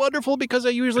really wonderful because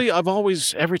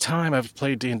every time I've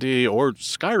played D&D or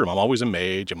Skyrim, I'm always a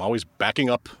mage. I'm always backing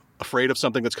up, afraid of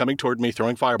something that's coming toward me,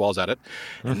 throwing fireballs at it.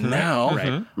 And now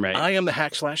I am the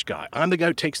hack/slash guy. I'm the guy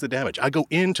who takes the damage. I go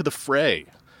into the fray.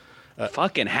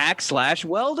 Fucking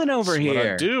hack/Weldon over that's here. What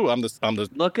I do. I'm the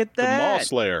Look at the that. Maw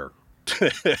Slayer.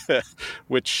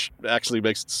 Which actually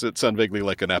makes it sound vaguely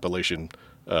like an Appalachian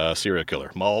serial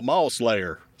killer. Maw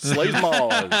Slayer. Slays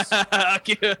maws.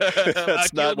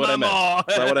 That's not what I meant.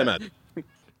 That's not what I meant.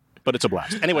 But it's a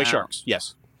blast. Anyway, sharks.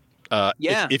 Yes.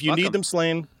 If you need them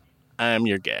slain, I'm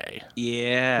your guy.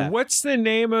 Yeah. What's the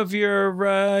name of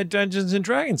your Dungeons and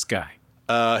Dragons guy?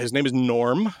 His name is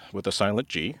Norm with a silent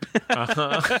G. At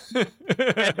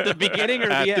the beginning or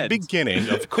the end? At the beginning,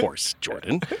 of course,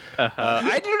 Jordan.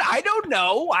 I don't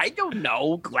know.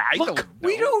 Look,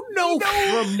 we don't know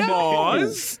from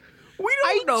Moz. We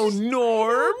don't know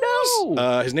Norm.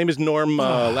 No. His name is Norm.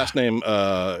 Last name,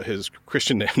 his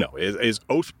Christian name, is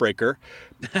Oathbreaker,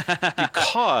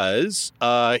 because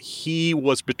he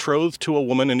was betrothed to a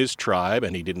woman in his tribe,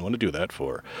 and he didn't want to do that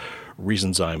for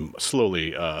reasons I'm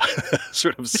slowly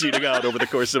sort of seeding out over the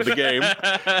course of the game.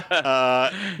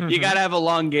 You got to have a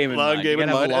long game in mind.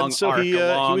 And so he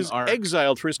was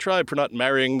exiled for his tribe for not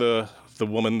marrying the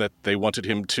woman that they wanted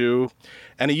him to.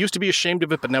 And he used to be ashamed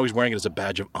of it, but now he's wearing it as a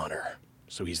badge of honor.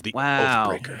 So he's the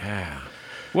Oathbreaker. Yeah.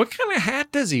 What kind of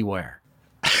hat does he wear?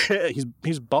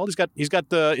 He's bald. He's got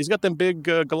them big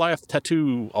Goliath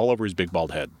tattoo all over his big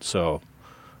bald head. So.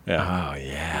 Yeah. Oh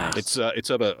yeah. It's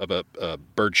of a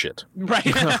bird shit. Right.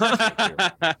 There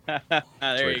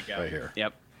you go. Right here.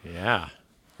 Yep. Yeah.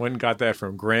 One got that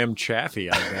from Graham Chaffee,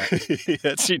 I bet.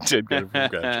 Yes, he did get it from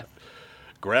Graham.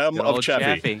 Graham of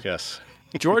Chaffee. Yes.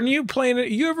 Jordan, you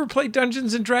ever played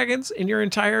Dungeons and Dragons in your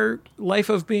entire life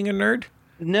of being a nerd?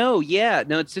 No,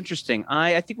 it's interesting.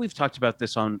 I think we've talked about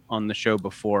this on the show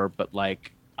before, but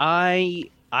like I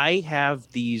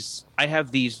have these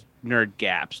nerd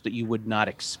gaps that you would not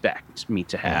expect me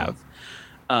to have.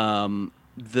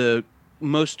 The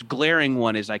most glaring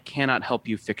one is I cannot help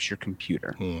you fix your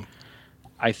computer.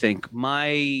 I think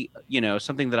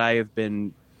something that I have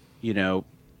been,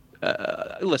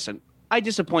 listen, I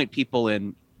disappoint people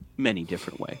in many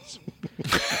different ways.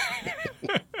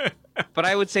 But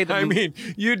I would say that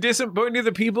you disappointed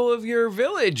the people of your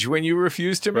village when you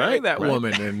refused to marry that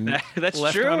woman, and that's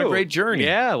left true. on a great journey.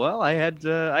 Yeah, well, I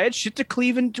had shit to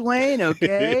cleave in twain.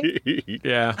 Okay,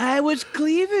 yeah, I was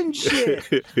cleaving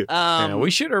shit. We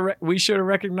should have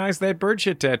recognized that bird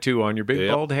shit tattoo on your big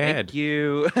bald head. Thank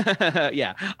you.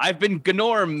 Yeah, I've been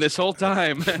Gnorm this whole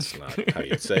time. That's not how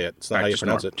you say it. It's not how you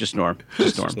pronounce it. Just Norm.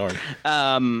 Just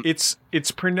Norm.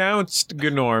 It's pronounced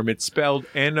Gnorm. It's spelled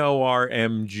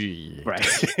Normg. Right.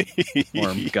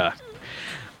 Ormga.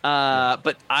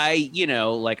 But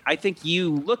I think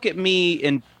you look at me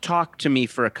and talk to me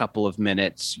for a couple of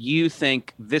minutes. You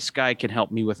think this guy can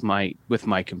help me with my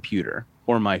computer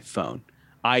or my phone.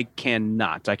 I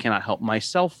cannot help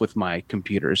myself with my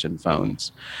computers and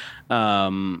phones.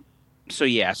 So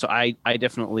I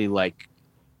definitely like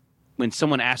when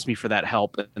someone asks me for that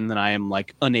help and then I am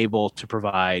like unable to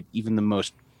provide even the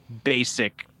most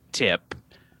basic tip.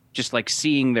 Just like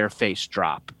seeing their face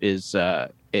drop is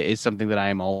something that I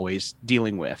am always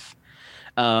dealing with.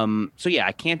 So yeah,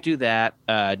 I can't do that.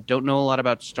 Don't know a lot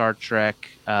about Star Trek.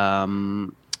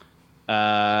 Only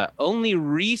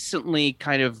recently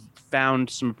kind of found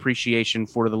some appreciation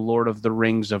for the Lord of the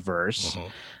Rings averse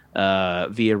via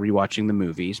rewatching the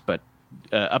movies, but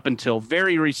up until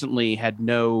very recently had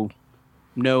no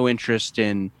interest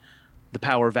in the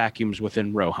power vacuums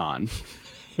within Rohan.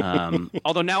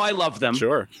 Although now I love them.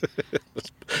 Sure.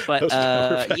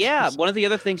 But yeah, one of the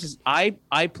other things is I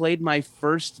played my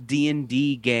first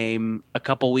D&D game a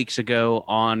couple weeks ago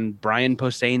on Brian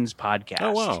Posehn's podcast.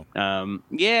 Oh, wow.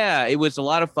 Yeah, it was a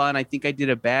lot of fun. I think I did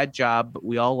a bad job, but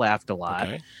we all laughed a lot.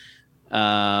 Okay.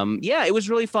 Yeah, it was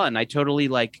really fun. I totally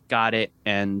got it,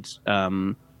 and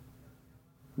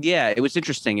yeah, it was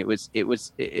interesting. It's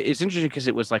interesting because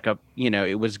it was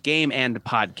it was game and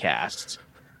podcast.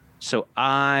 So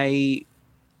I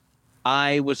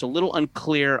was a little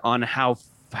unclear on how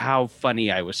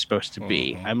funny I was supposed to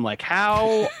be. I'm like,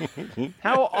 how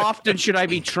often should I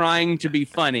be trying to be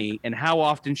funny, and how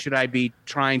often should I be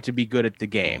trying to be good at the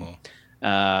game?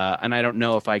 And I don't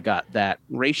know if I got that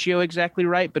ratio exactly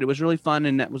right, but it was really fun,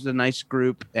 and that was a nice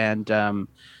group. And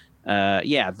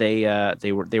yeah,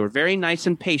 they were very nice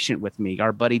and patient with me.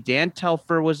 Our buddy Dan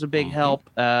Telfer was a big help.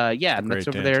 Yeah, and that's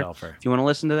over Dan there. Telfer. If you want to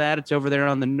listen to that, it's over there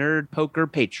on the Nerd Poker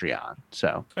Patreon.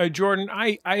 So, Jordan,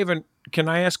 I haven't. Can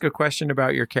I ask a question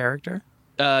about your character?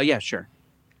 yeah, sure.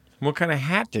 What kind of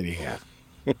hat did he have?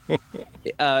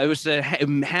 It was a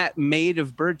hat made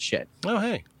of bird shit. Oh,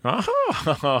 hey.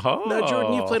 Oh, Now,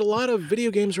 Jordan, you played a lot of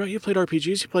video games, right? You played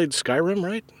RPGs. You played Skyrim,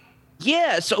 right?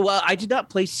 Yeah, so I did not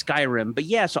play Skyrim, but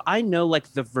yeah, so I know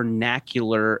the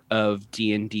vernacular of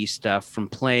D&D stuff from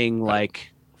playing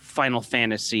Final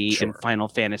Fantasy and Final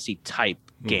Fantasy type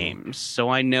games. So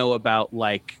I know about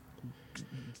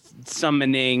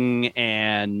summoning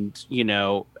and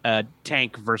a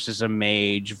tank versus a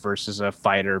mage versus a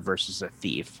fighter versus a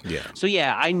thief. Yeah. So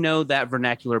yeah, I know that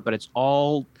vernacular, but it's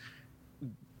all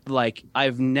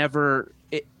I've never.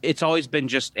 It's always been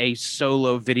just a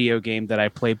solo video game that I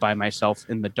play by myself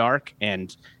in the dark,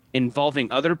 and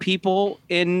involving other people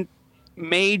in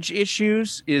mage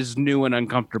issues is new and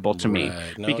uncomfortable to me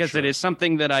because it is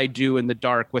something that I do in the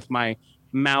dark with my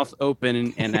mouth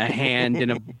open and a hand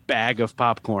in a bag of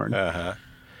popcorn. When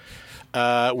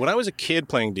I was a kid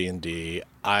playing D&D,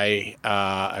 I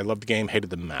loved the game,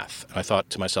 hated the math. And I thought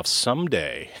to myself,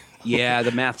 someday... Yeah,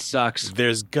 the math sucks.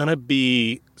 There's going to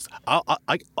be...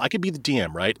 I could be the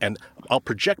DM, right? And I'll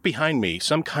project behind me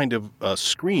some kind of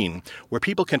screen where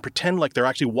people can pretend like they're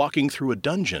actually walking through a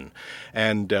dungeon.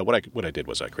 And what I did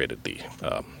was I created the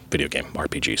video game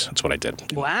RPGs. That's what I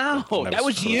did. Wow, that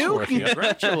was you?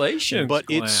 Congratulations, But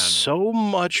Glen. it's so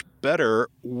much better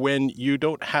when you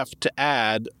don't have to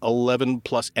add 11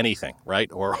 plus anything,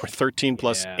 right? Or 13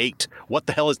 plus 8. What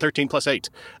the hell is 13 plus 8?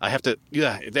 I have to,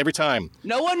 every time.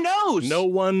 No one knows. No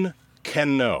one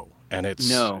can know. And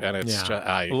it's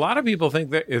a lot of people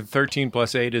think that 13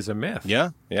 plus 8 is a myth. Yeah.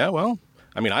 Well,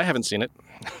 I mean, I haven't seen it.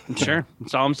 Sure,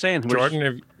 that's all I'm saying.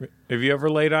 Jordan, have you ever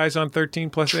laid eyes on 13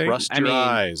 plus 8? Trust your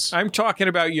eyes. I'm talking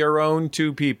about your own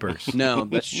two peepers. No,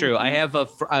 that's true. I have a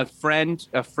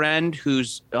friend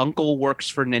whose uncle works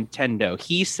for Nintendo.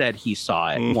 He said he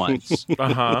saw it once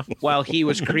while he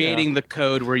was creating the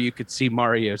code where you could see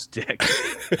Mario's dick.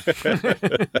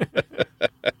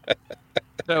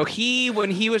 So when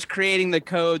he was creating the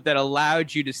code that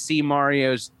allowed you to see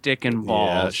Mario's dick and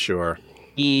balls, yeah, sure.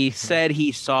 He said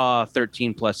he saw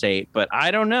 13 plus 8, but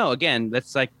I don't know. Again,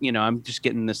 that's I'm just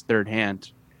getting this third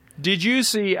hand. Did you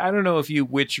see, I don't know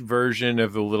which version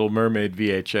of the Little Mermaid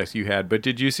VHS you had, but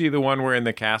did you see the one where in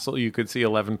the castle you could see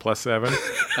 11 plus 7?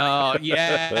 Oh,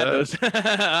 yeah. Those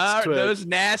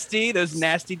nasty Disney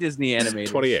animators.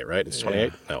 It's 28, right? It's 28?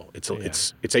 Yeah. No, it's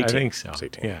 18. I think so. It's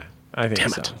 18. Yeah, I think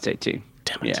so. It's 18.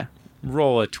 Damn it. Yeah.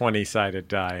 Roll a 20-sided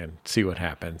die and see what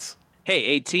happens. Hey,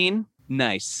 18?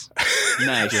 Nice.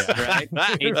 Nice, right?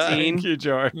 18? Thank you,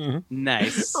 Jordan.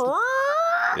 Nice. It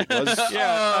was,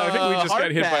 I think we just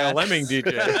got hit by a lemming,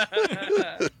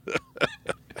 DJ.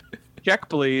 Check,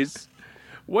 please.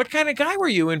 What kind of guy were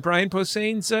you in Brian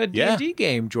Posehn's D&D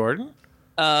game, Jordan?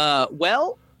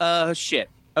 Shit.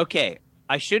 Okay,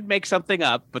 I should make something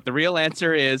up, but the real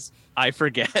answer is I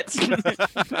forget.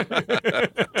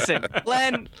 Listen,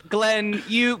 Glenn,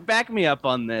 you back me up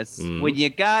on this. When you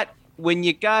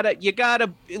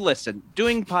gotta listen.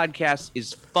 Doing podcasts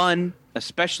is fun,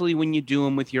 especially when you do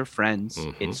them with your friends.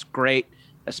 It's great,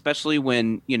 especially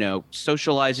when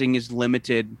socializing is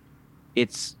limited.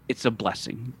 It's a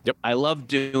blessing. Yep. I love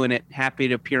doing it. Happy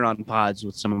to appear on pods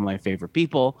with some of my favorite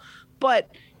people, but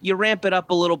you ramp it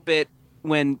up a little bit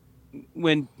when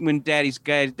when daddy's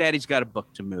got a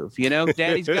book to move,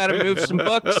 daddy's got to move some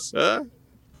books.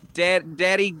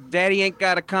 Daddy ain't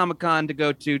got a Comic-Con to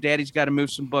go to. Daddy's got to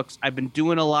move some books. I've been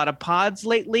doing a lot of pods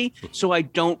lately, so I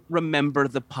don't remember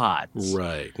the pods.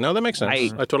 Right. No, that makes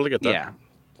sense. I totally get that. Yeah.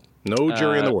 No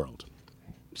jury in the world.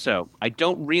 So I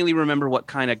don't really remember what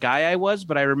kind of guy I was,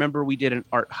 but I remember we did an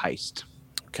art heist.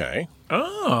 Okay.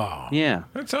 Oh. Yeah.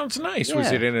 That sounds nice. Yeah.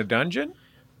 Was it in a dungeon?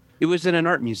 It was in an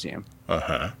art museum.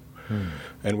 Uh-huh.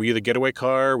 And were you the getaway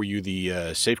car? Were you the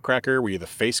safecracker? Were you the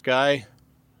face guy?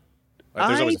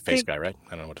 There's always a face guy, right? I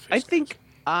don't know what a face guy is. I think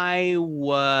I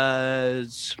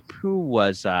was... Who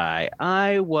was I?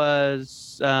 I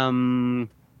was... I'm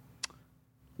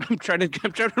trying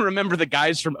to remember the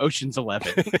guys from Ocean's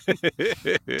 11.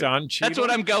 Don Cheadle? That's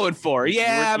what I'm going for.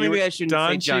 Yeah, maybe I shouldn't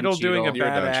Don say Don Cheadle doing a Cheadle.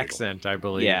 bad Don Cheadle. accent, I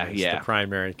believe. Yeah, is yeah. the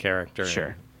primary character.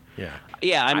 Sure. Yeah.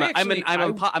 Yeah,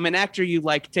 I'm an actor you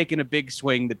like taking a big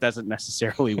swing that doesn't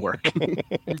necessarily work.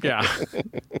 Yeah.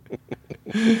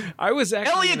 I was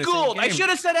actually Elliot Gould. I should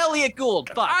have said Elliot Gould.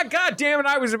 Fuck. God damn it!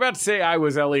 I was about to say I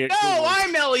was Elliot No, Gould.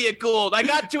 I'm Elliot Gould. I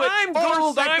got to it. I'm 4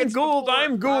 Gould. I'm seconds Gould. before.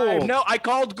 I'm Gould. No, I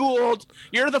called Gould.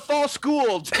 You're the false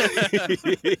Gould. That's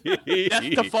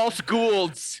the false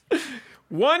Goulds.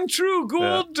 One true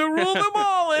Gould to rule them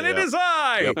all, and it is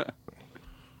I. Yep.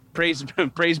 Praise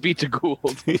be to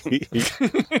Gould.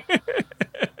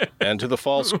 And to the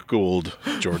false Gould,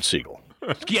 George Siegel.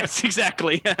 Yes,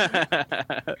 exactly.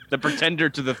 The pretender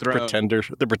to the throne.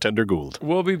 The pretender Gould.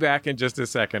 We'll be back in just a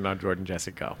second on Jordan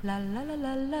Jesse Go. La la la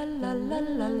la la la la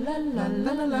la la la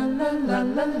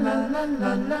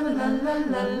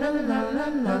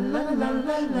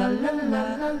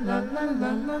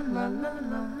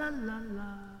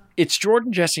la. It's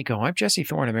Jordan Jesse Go. I'm Jesse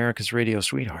Thorne, America's radio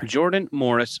sweetheart. Jordan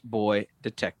Morris, boy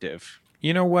detective.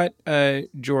 You know what,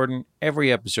 Jordan?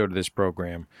 Every episode of this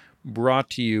program brought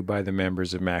to you by the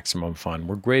members of Maximum Fun.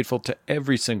 We're grateful to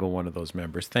every single one of those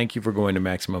members. Thank you for going to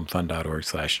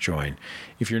MaximumFun.org/join.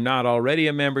 If you're not already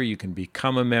a member, you can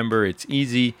become a member. It's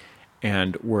easy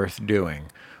and worth doing.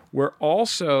 We're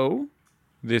also,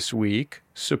 this week,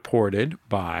 supported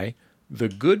by the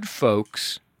good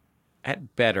folks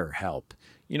at BetterHelp.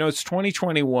 You know, it's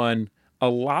 2021. A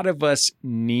lot of us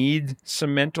need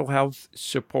some mental health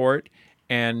support,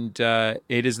 and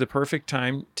it is the perfect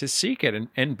time to seek it,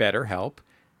 and BetterHelp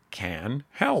can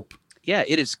help. Yeah,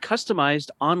 it is customized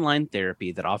online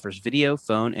therapy that offers video,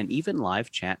 phone, and even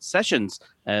live chat sessions.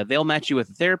 They'll match you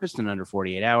with a therapist in under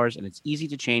 48 hours, and it's easy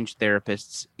to change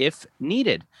therapists if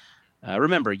needed.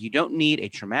 Remember, you don't need a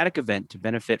traumatic event to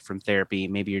benefit from therapy.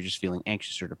 Maybe you're just feeling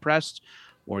anxious or depressed,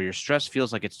 or your stress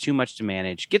feels like it's too much to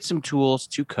manage. Get some tools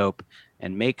to cope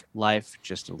and make life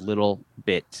just a little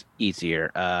bit easier.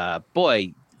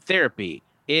 Boy, therapy,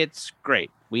 it's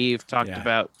great. We've talked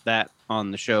about that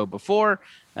on the show before.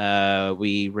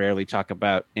 We rarely talk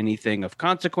about anything of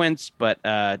consequence, but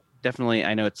definitely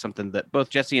I know it's something that both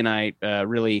Jesse and I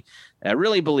really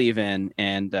believe in.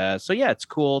 And so, yeah, it's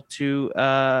cool to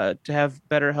have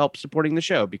BetterHelp supporting the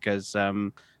show because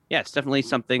it's definitely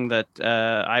something that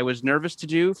I was nervous to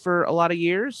do for a lot of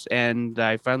years, and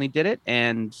I finally did it,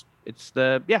 and it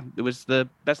was the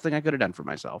best thing I could have done for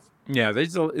myself. Yeah,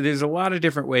 there's a lot of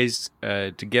different ways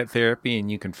to get therapy, and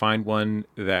you can find one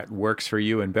that works for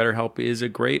you, and BetterHelp is a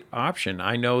great option.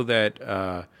 I know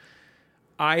that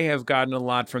I have gotten a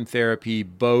lot from therapy,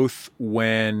 both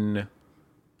when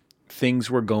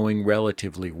things were going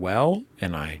relatively well,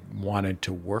 and I wanted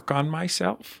to work on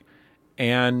myself,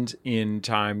 and in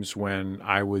times when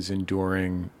I was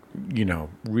enduring,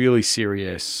 really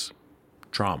serious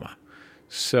trauma.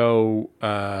 So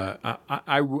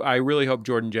I really hope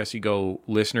Jordan Jesse Go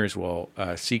listeners will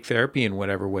seek therapy in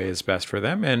whatever way is best for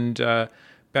them. And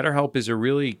BetterHelp is a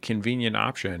really convenient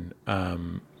option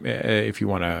if you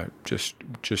want to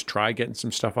just try getting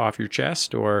some stuff off your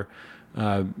chest or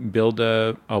build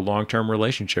a long-term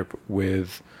relationship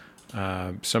with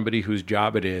somebody whose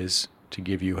job it is to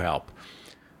give you help.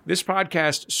 This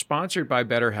podcast sponsored by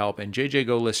BetterHelp, and JJ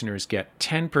Go listeners get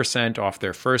 10% off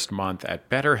their first month at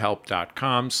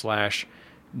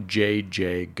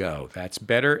betterhelp.com/JJGo. That's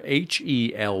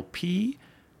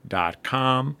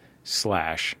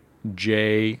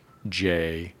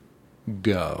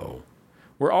betterhelp.com/JJGo.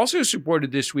 We're also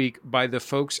supported this week by the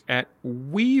folks at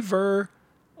Weaver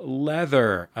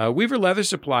Leather. Weaver Leather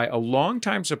Supply, a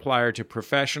longtime supplier to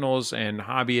professionals and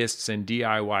hobbyists and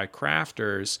DIY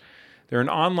crafters. They're an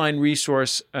online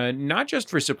resource, not just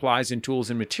for supplies and tools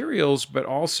and materials, but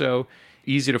also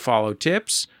easy to follow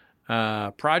tips,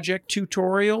 project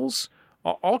tutorials,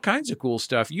 all kinds of cool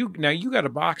stuff. You got a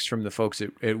box from the folks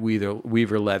at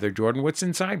Weaver Leather, Jordan. What's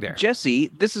inside there? Jesse,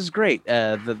 this is great.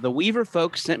 The Weaver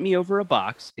folks sent me over a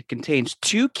box. It contains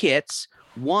 2 kits,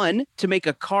 one to make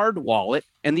a card wallet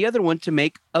and the other one to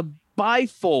make a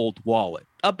bifold wallet.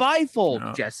 A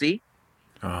bifold, Jesse.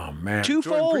 Oh, man. 2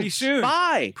 Jordan, folds. Pretty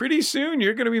soon. Pretty soon,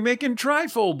 you're going to be making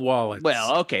trifold wallets.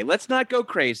 Well, okay, let's not go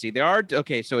crazy.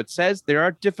 So it says there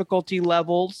are difficulty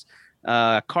levels.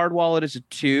 Card wallet is a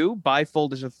 2.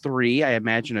 Bifold is a 3. I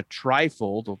imagine a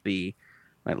trifold will be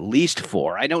at least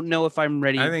 4. I don't know if I'm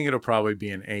ready. I think it'll probably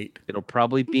be an 8. It'll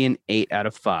probably be an 8 out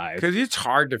of 5. Because it's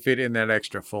hard to fit in that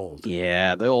extra fold.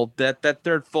 Yeah, that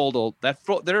third fold will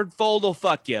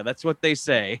fuck you. That's what they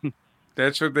say.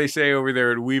 That's what they say over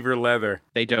there at Weaver Leather.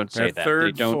 They don't say that.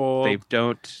 Third fold. They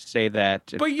don't say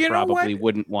that. But you probably know what?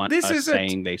 Wouldn't want us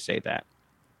saying they say that.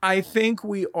 I think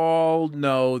we all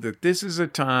know that this is a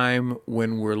time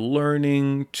when we're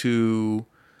learning to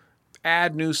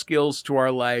add new skills to our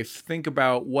life, think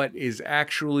about what is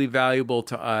actually valuable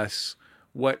to us,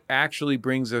 what actually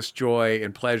brings us joy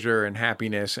and pleasure and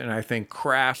happiness. And I think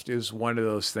craft is one of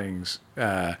those things.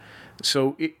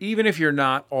 So even if you're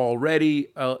not already,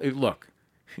 look,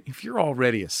 if you're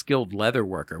already a skilled leather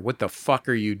worker, what the fuck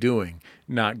are you doing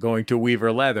not going to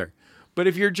Weaver Leather? But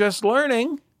if you're just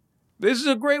learning, this is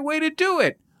a great way to do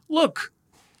it. Look,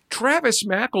 Travis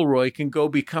McElroy can go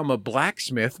become a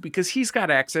blacksmith because he's got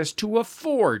access to a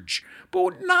forge.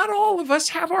 But not all of us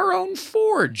have our own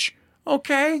forge,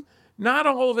 okay? Not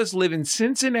all of us live in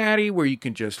Cincinnati where you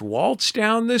can just waltz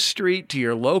down the street to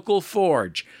your local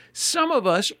forge. Some of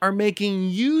us are making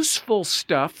useful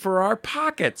stuff for our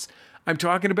pockets. I'm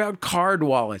talking about card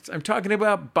wallets. I'm talking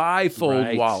about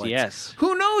bifold wallets. Yes.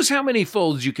 Who knows how many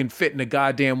folds you can fit in a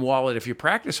goddamn wallet if you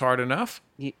practice hard enough?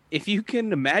 If you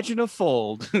can imagine a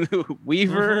fold,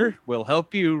 Weaver will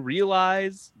help you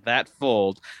realize that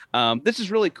fold. This is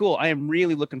really cool. I am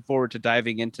really looking forward to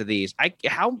diving into these.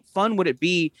 How fun would it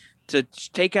be to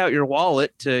take out your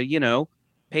wallet to,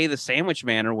 pay the sandwich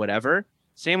man or whatever?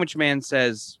 Sandwich man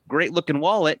says, "Great looking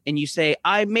wallet." And you say,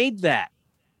 "I made that."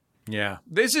 Yeah.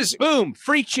 This is boom,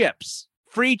 free chips.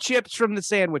 Free chips from the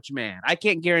sandwich man. I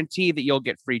can't guarantee that you'll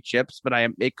get free chips, but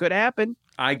it could happen.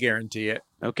 I guarantee it.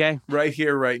 Okay. Right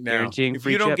here, right now. Guaranteeing if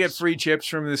free you don't chips. get free chips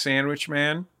from the sandwich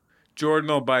man,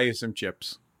 Jordan will buy you some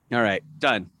chips. All right.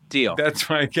 Done. Deal. That's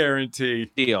my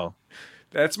guarantee. Deal.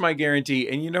 That's my guarantee.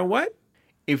 And you know what?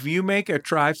 If you make a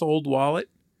trifold wallet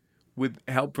with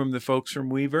help from the folks from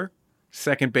Weaver,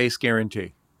 second base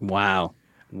guarantee. Wow.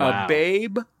 A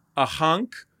babe, a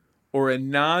hunk, or a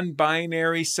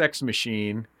non-binary sex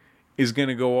machine is going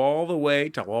to go all the way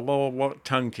to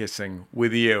tongue kissing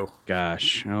with you.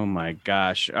 Gosh. Oh my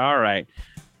gosh. All right.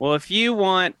 Well, if you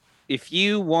want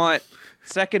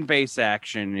second base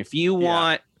action, if you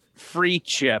want free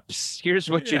chips, here's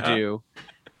what you do.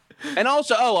 And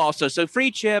also, so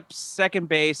free chips, second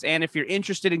base, and if you're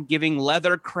interested in giving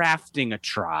leather crafting a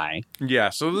try. Yeah,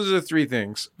 so those are 3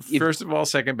 things. First of all,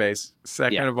 second base.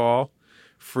 Second of all,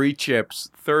 free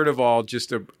chips. Third of all,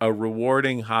 just a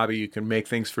rewarding hobby. You can make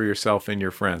things for yourself and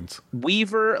your friends.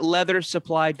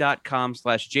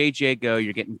 WeaverLeatherSupply.com/JJGo.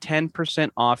 You're getting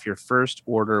 10% off your first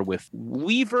order with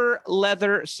Weaver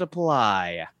Leather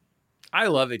Supply. I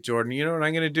love it, Jordan. You know what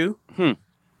I'm going to do?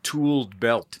 Tooled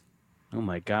belt. Oh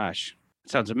my gosh.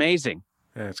 Sounds amazing.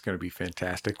 That's going to be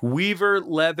fantastic.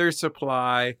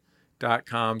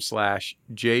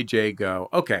 WeaverLeatherSupply.com/JJGo.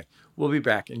 Okay, we'll be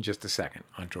back in just a second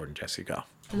on Jordan Jesse Go.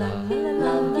 Love you,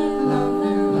 love you, love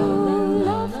you,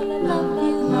 love you, love you, love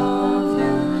you,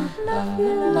 love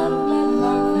you, love you, love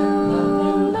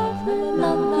you, love you,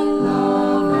 love you,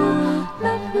 love you,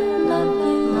 love you, love you,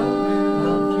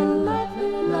 love you, love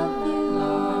you, love you, love you.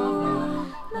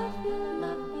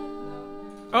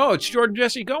 Oh, it's Jordan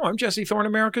Jesse Go. I'm Jesse Thorne,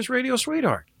 America's radio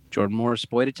sweetheart. Jordan Morris,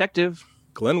 boy detective.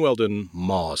 Glen Weldon,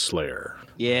 Maw Slayer.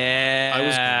 Yeah.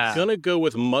 I was going to go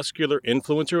with muscular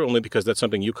influencer only because that's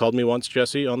something you called me once,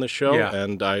 Jesse, on this show. Yeah.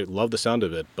 And I love the sound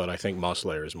of it, but I think Maw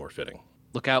Slayer is more fitting.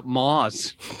 Look out,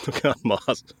 Maws. Look out,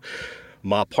 Maws.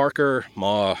 Ma Parker,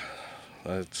 Ma.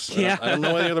 I don't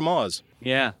know any other Maws.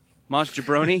 Yeah. Moss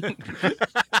Jabroni.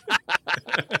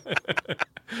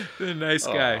 Nice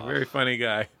guy. Very funny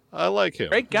guy. I like him.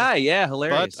 Great guy. Yeah,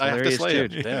 hilarious. But I have to slay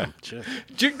him. Damn.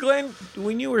 Glenn,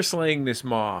 when you were slaying this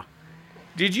maw,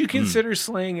 did you consider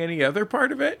slaying any other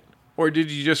part of it? Or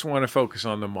did you just want to focus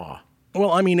on the maw?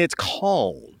 Well, I mean, it's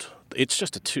called. It's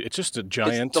just a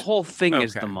giant. The whole thing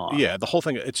is the maw. Yeah, the whole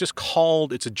thing. It's just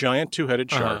called. It's a giant 2-headed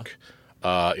shark.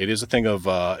 It is a thing of.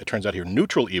 It turns out here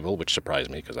neutral evil, which surprised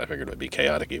me because I figured it would be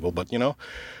chaotic evil. But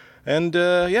and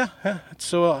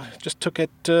so just took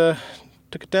it down.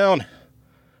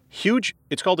 Huge.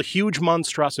 It's called a huge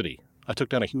monstrosity. I took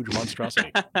down a huge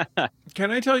monstrosity. Can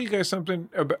I tell you guys something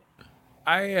about?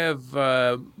 I have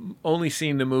only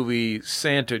seen the movie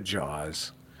Santa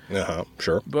Jaws.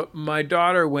 Sure. But my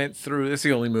daughter went through, this is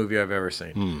the only movie I've ever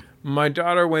seen. My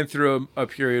daughter went through a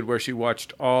period where she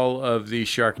watched all of the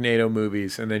Sharknado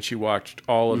movies, and then she watched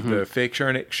all of the fake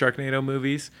Sharknado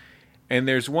movies. And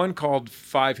there's one called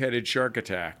Five-Headed Shark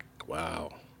Attack.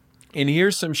 Wow. And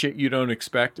here's some shit you don't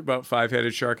expect about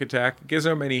Five-Headed Shark Attack. Guess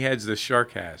how many heads this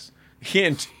shark has?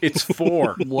 Hint, it's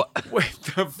 4. What? Wait,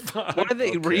 the fuck? What are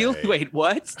they real? Wait,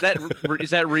 what? Is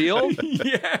that real?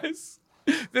 Yes.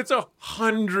 That's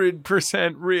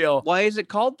 100% real. Why is it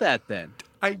called that then?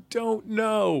 I don't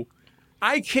know.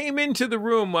 I came into the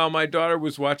room while my daughter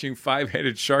was watching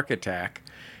Five-Headed Shark Attack,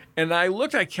 and I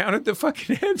counted the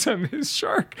fucking heads on this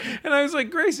shark, and I was like,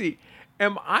 Gracie,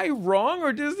 am I wrong,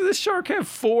 or does this shark have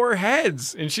 4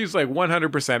 heads? And she's like,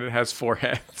 100% it has 4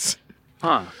 heads.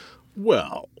 Huh.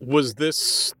 Well, was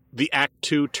this the Act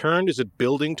 2 turn? Is it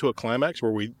building to a climax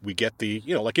where we get the,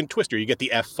 like in Twister, you get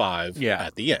the F5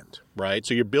 at the end, right?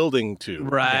 So you're building to...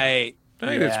 Right. I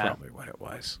think that's probably what it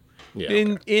was. Yeah,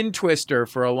 in Twister,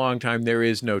 for a long time, there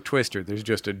is no Twister. There's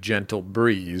just a gentle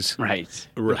breeze. Right.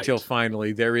 Until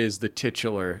finally there is the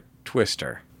titular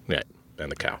Twister. Yeah, and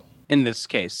the cow. In this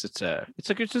case, it's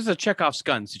just a Chekhov's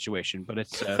gun situation, but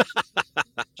it's a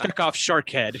Chekhov's shark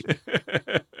head.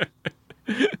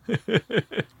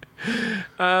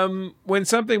 When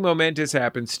something momentous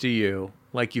happens to you,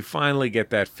 like you finally get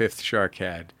that 5th shark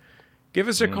head, give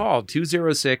us a call,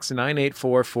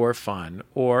 206-9844-FUN,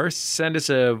 or send us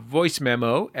a voice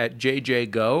memo at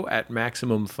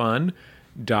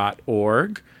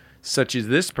jjgo@maximumfun.org, such as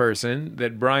this person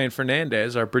that Brian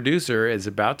Fernandez, our producer, is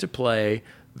about to play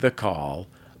the call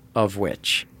of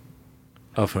which?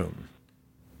 Of whom?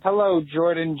 Hello,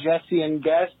 Jordan, Jesse, and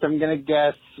guest. I'm going to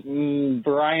guess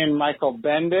Brian Michael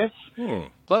Bendis.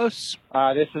 Close.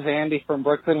 This is Andy from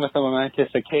Brooklyn with a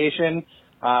momentous occasion.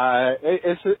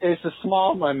 It's a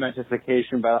small momentous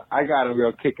occasion, but I got a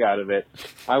real kick out of it.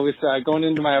 I was going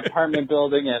into my apartment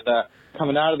building, and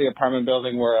coming out of the apartment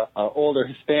building were an older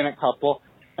Hispanic couple,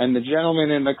 and the gentleman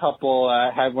in the couple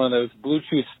had one of those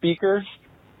Bluetooth speakers,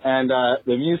 and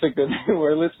the music that they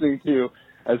were listening to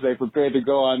as they prepared to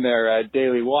go on their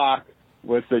daily walk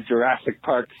was the Jurassic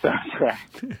Park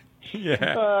soundtrack. Yeah.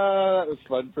 That was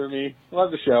fun for me.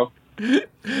 Love the show.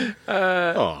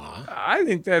 I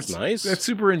think that's nice. That's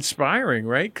super inspiring,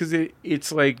 right? Because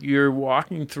it's like you're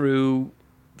walking through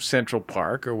Central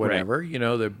Park or whatever. Right. You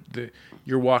know,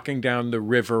 you're walking down the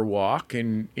River Walk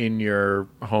in your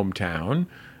hometown,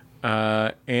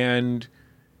 and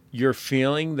you're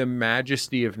feeling the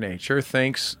majesty of nature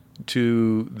thanks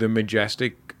to the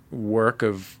majestic work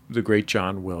of the great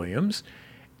John Williams,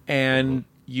 and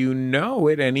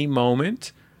at any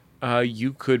moment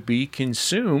you could be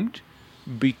consumed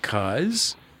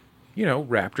because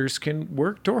raptors can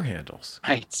work door handles.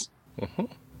 Right.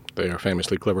 They are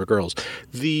famously clever girls.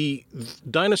 The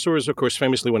dinosaurs, of course,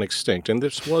 famously went extinct, and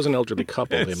this was an elderly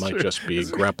couple. They might just be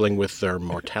grappling with their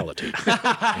mortality. They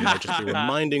might just be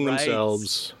reminding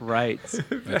themselves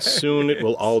that soon it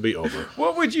will all be over.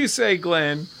 What would you say,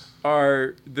 Glenn,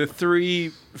 are the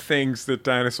 3 things that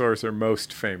dinosaurs are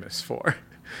most famous for?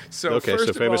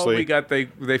 First of all, we got they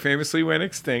famously went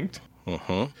extinct.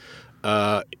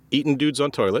 Eating dudes on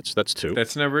toilets, that's 2.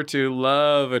 That's number 2.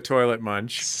 Love a toilet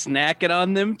munch. Snacking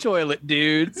on them toilet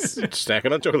dudes.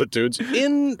 Snacking on toilet dudes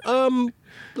in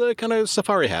the kind of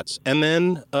safari hats, and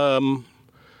then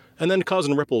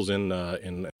causing ripples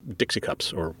in Dixie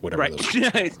cups or whatever. Right.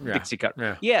 Dixie cup.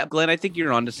 Yeah, Glenn, I think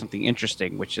you're onto something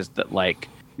interesting, which is that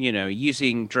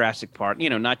using Jurassic Park,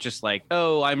 not just like,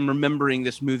 oh, I'm remembering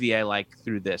this movie I like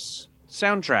through this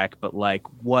soundtrack, but like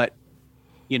what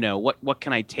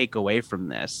can I take away from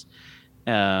this?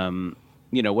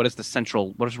 What is the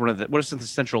central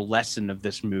lesson of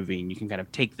this movie? And you can kind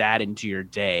of take that into your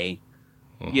day,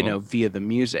 via the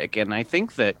music. And I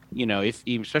think that,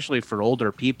 especially for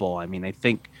older people, I mean, I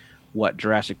think what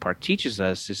Jurassic Park teaches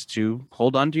us is to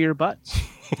hold on to your butts.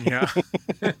 Yeah.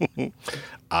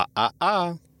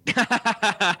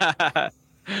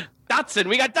 Dotson,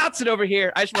 we got Dotson over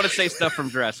here. I just want to say stuff from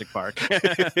Jurassic Park.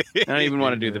 I don't even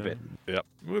want to do the bit. Yep.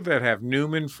 Would that have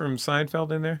Newman from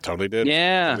Seinfeld in there? Totally did.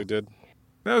 Yeah. Totally did.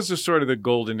 That was just sort of the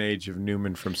golden age of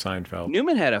Newman from Seinfeld.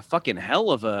 Newman had a fucking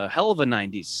hell of a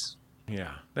 90s.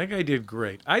 Yeah, that guy did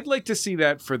great. I'd like to see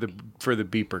that for the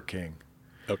Beeper King.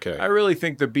 Okay. I really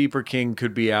think the Beeper King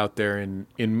could be out there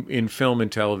in film and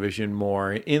television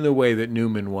more in the way that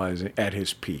Newman was at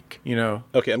his peak,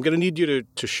 Okay, I'm going to need you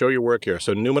to show your work here.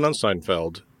 So Newman on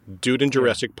Seinfeld, dude in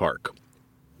Jurassic Park.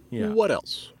 Yeah. What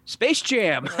else? Space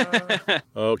Jam.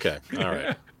 Okay, all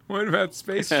right. What about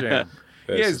Space Jam?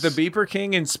 Is the Beeper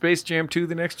King in Space Jam 2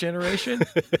 The Next Generation?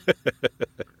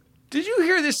 Did you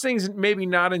hear this thing's maybe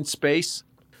not in space?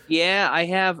 Yeah, I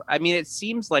have. I mean, it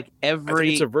seems like I think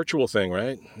it's a virtual thing,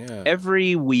 right? Yeah.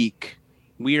 every week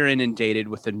we are inundated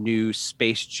with a new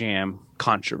Space Jam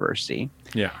controversy.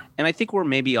 Yeah. And I think we're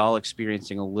maybe all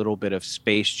experiencing a little bit of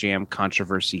Space Jam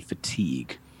controversy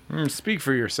fatigue. Speak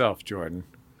for yourself, Jordan.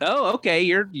 Oh, okay.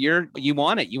 You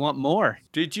want it. You want more.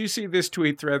 Did you see this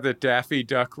tweet thread that Daffy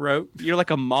Duck wrote? You're like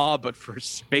a Ma, but for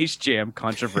Space Jam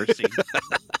controversy.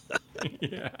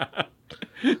 Yeah.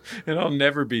 And I'll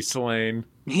never be slain.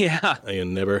 Yeah. I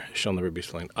shall never be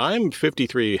slain. I'm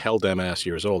 53 hell damn ass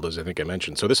years old, as I think I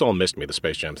mentioned. So this all missed me. The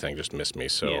Space Jam thing just missed me.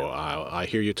 So Yeah. I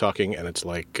hear you talking, and it's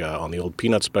like on the old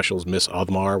Peanut specials, Miss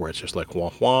Othmar, where it's just like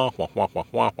wah wah wah wah wah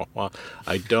wah wah wah.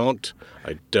 I don't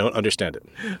understand it.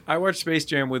 I watched Space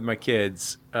Jam with my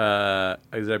kids as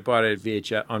I bought it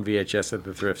on VHS at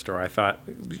the thrift store. I thought,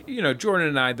 Jordan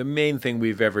and I, the main thing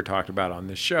we've ever talked about on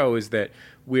this show is that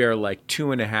we are like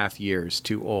 2.5 years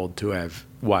too old to have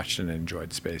watched and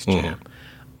enjoyed Space Jam.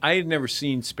 I had never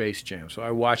seen Space Jam, so I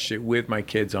watched it with my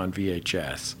kids on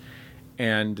VHS.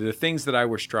 And the things that I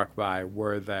was struck by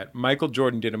were that Michael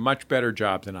Jordan did a much better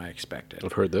job than I expected.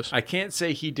 I've heard this. I can't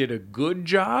say he did a good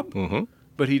job,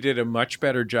 but he did a much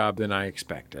better job than I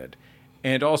expected.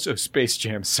 And also, Space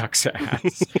Jam sucks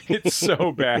ass. It's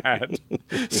so bad.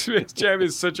 Space Jam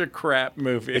is such a crap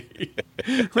movie.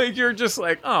 Like, you're just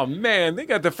like, oh, man, they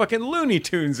got the fucking Looney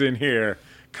Tunes in here.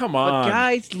 Come on. But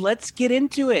guys, let's get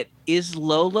into it. Is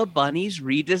Lola Bunny's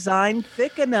redesign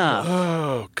thick enough?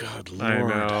 Oh, God Lord.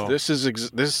 I know. This is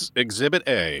Exhibit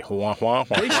A. Wah, wah, wah,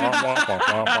 wah, wah,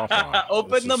 wah, wah, wah.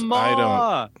 Open the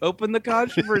maw. Open the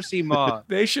controversy maw.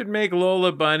 They should make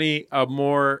Lola Bunny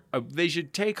they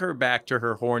should take her back to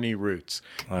her horny roots.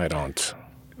 I don't.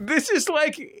 This is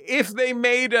like if they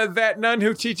made That Nun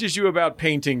Who Teaches You About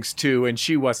Paintings too, and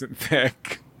she wasn't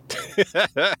thick.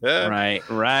 Right.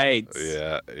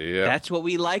 Yeah. That's what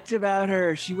we liked about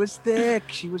her. She was thick.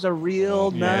 She was a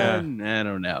real nun. I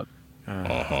don't know.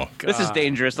 This is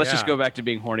dangerous. Let's just go back to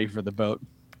being horny for the boat.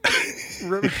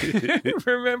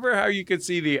 Remember how you could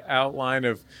see the outline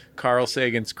of Carl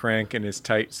Sagan's crank in his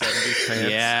tight 70s pants?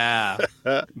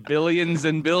 Yeah. Billions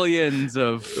and billions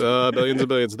of... Billions and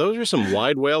billions. Those are some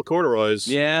wide whale corduroys.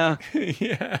 Yeah.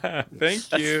 Yeah.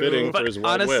 Thank you. Fitting for his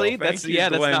wide honestly, whale. that's Thank you,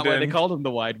 not why they Glendon. called him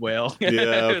the wide whale. Yeah,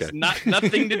 okay. It's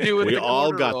nothing to do with We the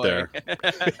all got corduroy.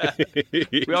 there.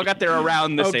 We all got there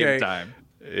around the Okay. same time.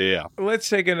 Yeah. Let's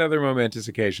take another momentous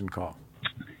occasion call.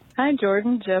 Hi,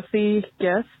 Jordan, Jesse,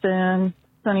 Guest, and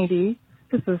Sunny D.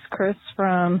 This is Chris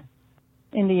from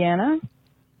Indiana,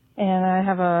 and I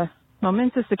have a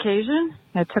momentous occasion.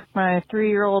 I took my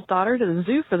 3-year-old daughter to the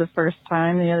zoo for the first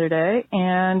time the other day,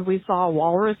 and we saw a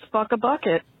walrus fuck a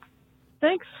bucket.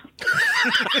 Thanks.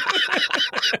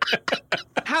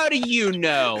 How do you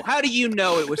know? How do you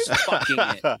know it was fucking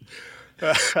it?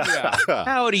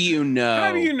 How do you know?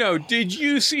 How do you know? Did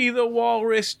you see the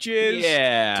walrus jizz?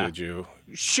 Yeah. Did you?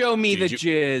 Show me the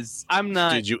jizz. I'm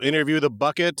not. Did you interview the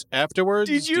bucket afterwards?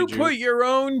 Did you put your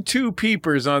own 2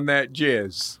 peepers on that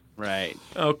jizz? Right.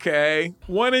 Okay.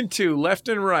 1 and 2, left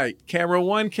and right. Camera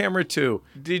 1, camera 2.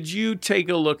 Did you take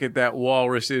a look at that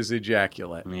walrus's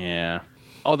ejaculate? Yeah.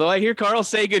 Although I hear Carl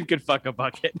Sagan could fuck a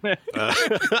bucket.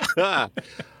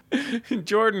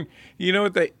 Jordan, you know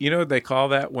what they call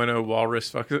that when a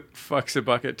walrus fucks a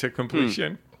bucket to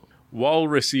completion?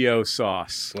 Walrusio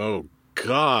sauce. Oh,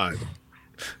 God.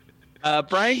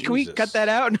 Brian, can we cut that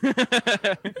out?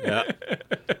 Yeah.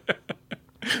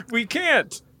 We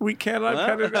can't. We cannot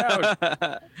cut it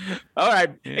out. All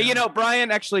right. Yeah. You know, Brian,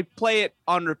 actually play it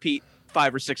on repeat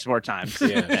 5 or 6 more times.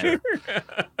 Yeah, sure.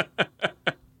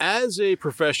 As a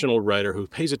professional writer who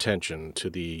pays attention to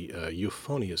the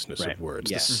euphoniousness Right. of words,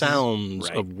 Yes. the sounds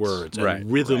Right. of words, Right.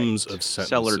 and rhythms of sentences.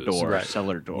 Cellar door. Right.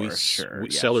 Cellar door. We, Sure. we,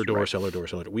 Yes, cellar door, right. cellar door,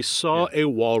 cellar door. We saw a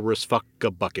walrus fuck a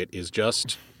bucket is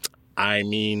just, I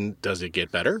mean, does it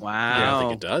get better? Wow. I don't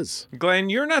think it does. Glenn,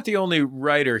 you're not the only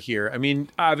writer here. I mean,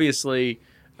 obviously,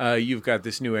 you've got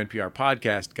this new NPR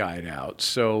podcast guide out,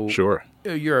 so Sure.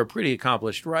 you're a pretty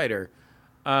accomplished writer.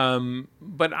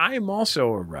 But I'm also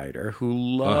a writer who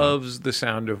loves the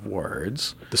sound of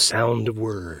words, The sound of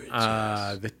words.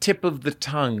 the tip of the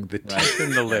tongue, the teeth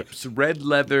in the lips, red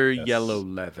leather, yellow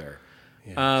leather.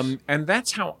 Yes. And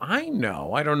that's how I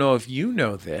know. I don't know if you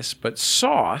know this, but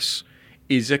sauce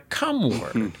is a cum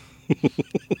word.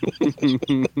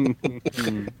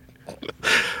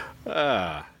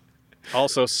 All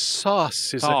Also,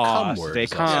 sauce is a cum word. They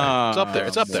It's up there.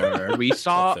 It's up there. We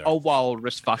saw there. a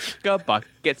walrus fuck a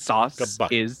bucket. Sauce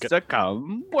bucket. is a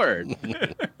cum word.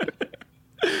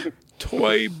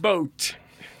 Toy boat.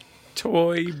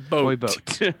 Toy boat. Toy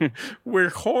boat.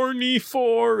 We're horny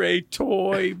for a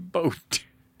toy boat.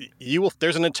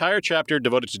 There's an entire chapter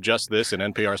devoted to just this in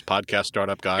NPR's podcast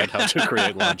startup guide, how to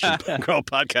create, launch, and grow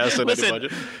podcasts on any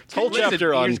budget. Whole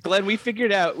chapter on Glenn. We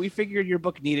figured your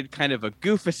book needed kind of a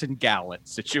Goofus and Gallant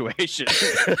situation.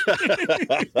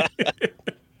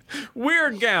 We're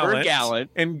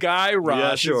Gallant. And Guy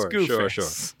Raz is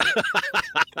Goofus.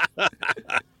 Sure.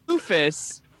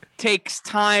 Goofus takes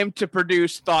time to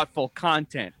produce thoughtful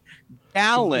content.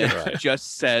 Gallant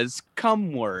just says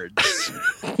cum words.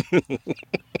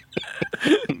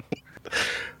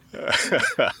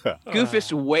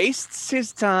 Goofus wastes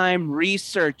his time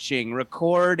researching,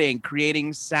 recording,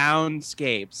 creating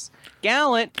soundscapes.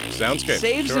 Gallant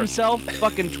saves himself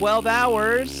fucking 12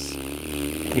 hours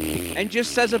and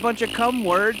just says a bunch of cum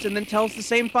words and then tells the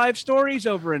same 5 stories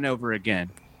over and over again.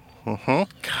 God,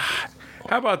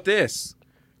 how about this?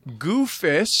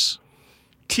 Goofus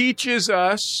teaches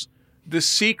us the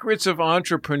secrets of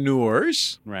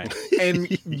entrepreneurs. Right.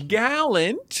 And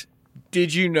Gallant,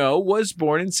 did you know, was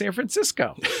born in San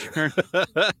Francisco?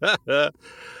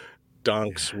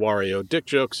 Donks, Wario, dick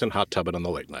jokes, and hot tubbing on the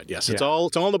late night. Yes, it's all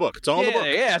in the book. It's all in the book.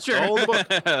 Yeah, sure. It's all in the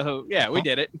book. Yeah, we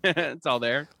did it. It's all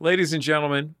there. Ladies and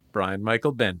gentlemen, Brian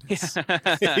Michael Bendis.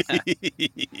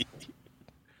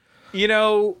 You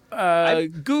know,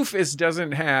 Goofus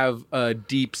doesn't have a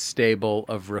deep stable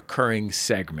of recurring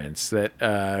segments that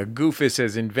Goofus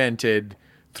has invented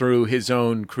through his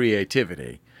own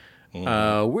creativity.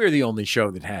 We're the only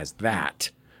show that has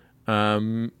that,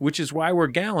 which is why we're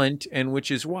Gallant and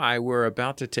which is why we're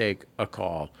about to take a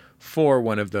call for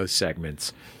one of those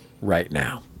segments right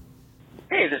now.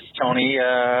 Hey, this is Tony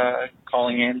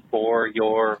calling in for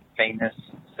your famous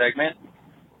segment,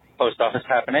 Post Office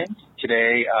Happenings.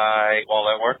 Today, while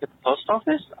I work at the post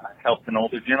office, I helped an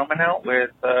older gentleman out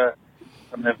with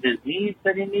some of his needs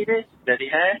that he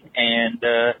had,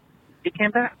 and he came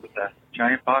back with a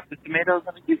giant box of tomatoes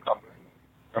and a cucumber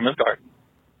from his garden.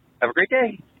 Have a great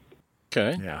day.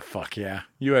 Okay. Yeah, fuck yeah.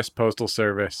 U.S. Postal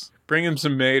Service. Bring him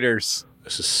some maters.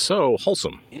 This is so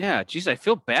wholesome. Yeah, geez, I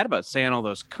feel bad about saying all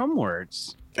those cum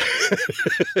words.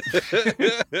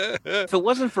 If it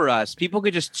wasn't for us, people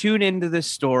could just tune into this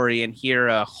story and hear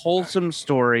a wholesome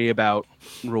story about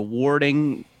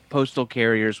rewarding postal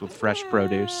carriers with fresh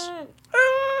produce.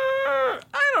 I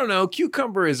don't know.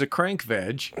 Cucumber is a crank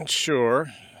veg. Sure.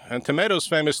 And tomatoes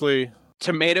famously...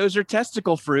 Tomatoes are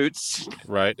testicle fruits.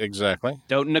 Right, exactly.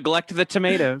 Don't neglect the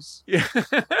tomatoes. Yeah.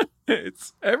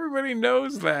 Everybody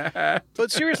knows that.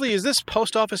 But seriously, is this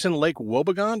post office in Lake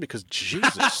Wobegon? Because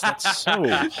Jesus, that's so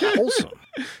wholesome.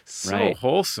 So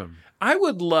wholesome. I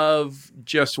would love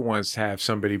just once to have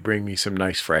somebody bring me some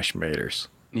nice fresh maters.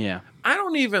 Yeah. I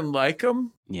don't even like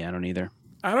them. Yeah, I don't either.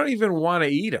 I don't even want to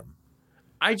eat them.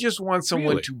 I just want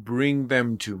someone Really? to bring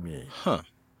them to me. Huh.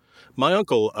 My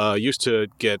uncle used to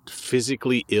get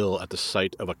physically ill at the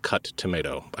sight of a cut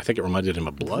tomato. I think it reminded him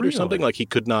of blood or something. Like he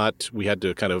could not, we had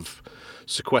to kind of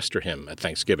sequester him at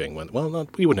Thanksgiving.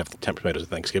 We wouldn't have tomatoes at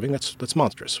Thanksgiving. That's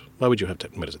monstrous. Why would you have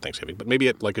tomatoes at Thanksgiving? But maybe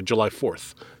at like a July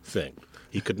 4th thing.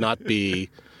 He could not be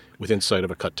within sight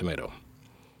of a cut tomato.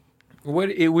 What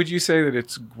would you say that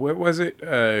it's, what was it,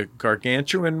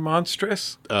 gargantuan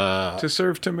monstrous to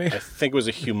serve tomato? I think it was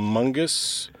a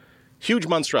huge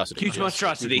monstrosity. Huge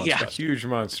monstrosity, yeah. Huge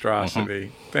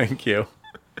monstrosity. Thank you.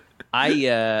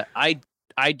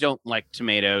 I don't like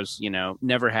tomatoes,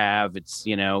 never have. It's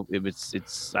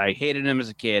I hated them as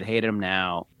a kid, hated them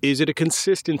now. Is it a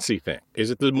consistency thing?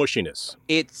 Is it the mushiness?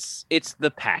 It's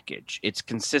the package. It's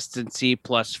consistency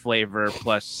plus flavor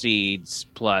plus seeds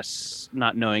plus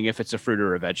not knowing if it's a fruit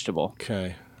or a vegetable.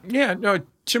 Okay. Yeah, no,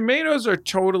 tomatoes are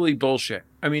totally bullshit.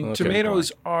 I mean,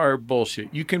 tomatoes are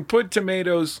bullshit. You can put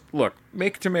tomatoes,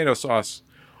 make tomato sauce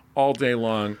all day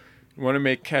long. You want to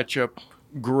make ketchup,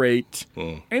 great.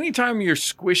 Anytime you're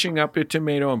squishing up a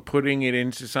tomato and putting it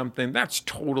into something, that's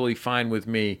totally fine with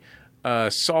me.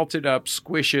 Salt it up,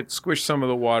 squish some of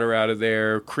the water out of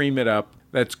there, cream it up.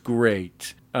 That's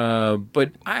great. But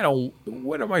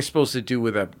what am I supposed to do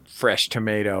with a fresh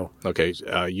tomato? Okay,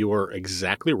 you are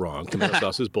exactly wrong. Tomato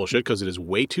sauce is bullshit because it is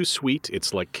way too sweet.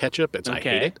 It's like ketchup. I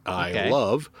hate it. I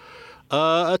love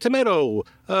a tomato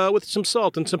with some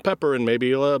salt and some pepper and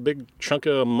maybe a big chunk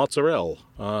of mozzarella.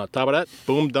 Top of that,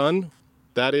 boom, done.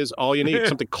 That is all you need.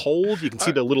 Something cold. You can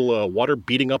see the little water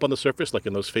beating up on the surface, like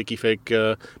in those fake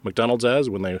McDonald's ads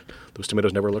when those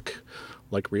tomatoes never look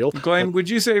like real. Glenn, would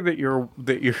you say that you're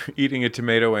eating a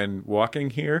tomato and walking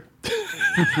here?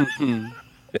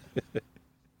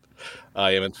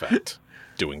 I am, in fact,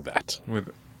 doing that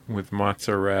with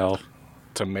mozzarella.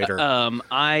 Tomato.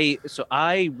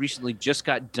 I recently just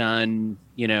got done,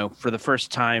 for the first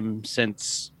time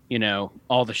since,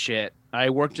 all the shit. I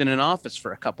worked in an office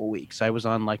for a couple weeks. I was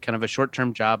on like kind of a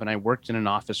short-term job, and I worked in an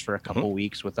office for a couple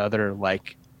weeks with other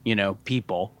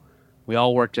people. We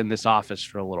all worked in this office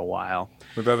for a little while.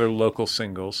 With other local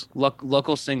singles.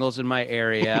 Local singles in my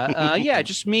area. Yeah,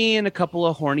 just me and a couple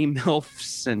of horny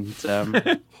MILFs and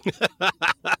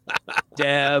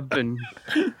Deb and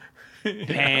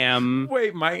Pam.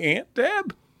 Wait, my Aunt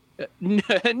Deb?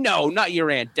 No, not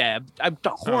your Aunt Deb. I'm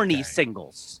horny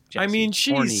singles. Jesse. I mean,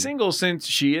 she's single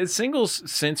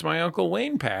since my Uncle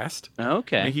Wayne passed.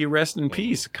 Okay. May he rest in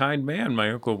peace. A kind man, my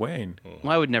Uncle Wayne.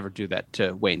 Well, I would never do that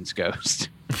to Wayne's ghost.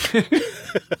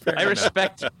 I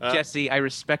respect Jesse. I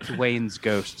respect Wayne's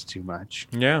ghost too much.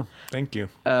 Yeah, thank you.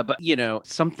 But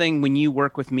something when you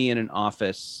work with me in an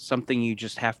office, something you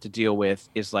just have to deal with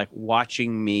is like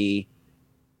watching me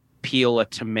peel a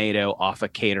tomato off a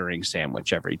catering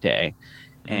sandwich every day.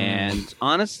 And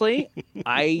honestly,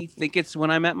 I think it's when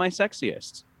I'm at my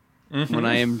sexiest. When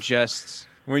I am just...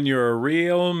 When you're a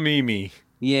real Mimi.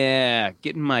 Yeah,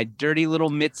 getting my dirty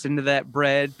little mitts into that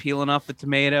bread, peeling off the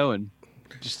tomato, and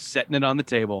just setting it on the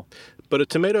table. But a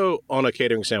tomato on a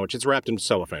catering sandwich, it's wrapped in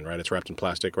cellophane, right? It's wrapped in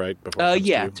plastic, right? Before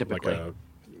yeah, typically.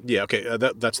 Yeah, okay.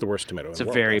 That's the worst tomato. It's a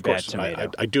very bad tomato.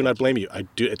 I do not blame you.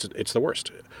 It's the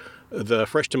worst. The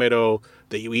fresh tomato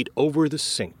that you eat over the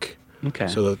sink. Okay.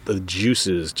 So that the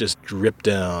juices just drip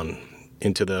down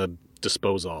into the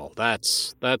disposal.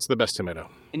 That's the best tomato.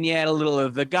 And you add a little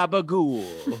of the gabagool.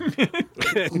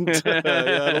 And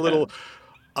a little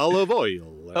olive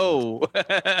oil. Oh.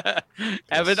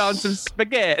 Have it on some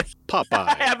spaghetti.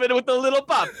 Popeye. Have it with a little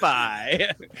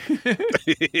Popeye.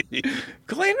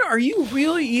 Glenn, are you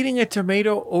really eating a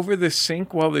tomato over the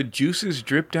sink while the juices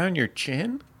drip down your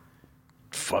chin?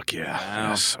 Fuck yeah. Wow.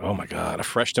 Yes. Oh my God. A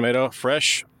fresh tomato.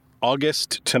 Fresh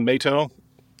August tomato.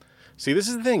 See, this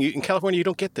is the thing. In California, you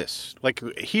don't get this. Like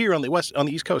here on the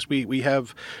East Coast, we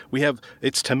have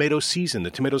it's tomato season.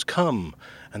 The tomatoes come,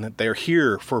 and that they're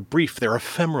here for a brief. They're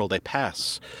ephemeral. They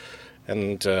pass,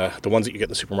 and the ones that you get in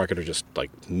the supermarket are just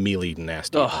like mealy,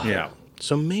 nasty. Oh. Yeah.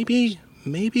 So maybe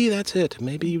that's it.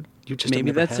 Maybe you just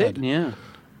maybe that's had it. Yeah.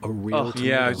 a real tomato.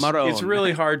 Yeah, it's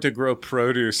really hard to grow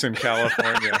produce in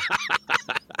California.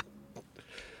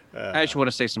 I just want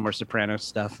to say some more Soprano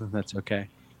stuff, if that's okay.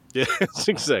 Yes,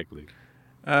 exactly.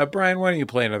 Brian, why don't you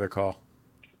play another call?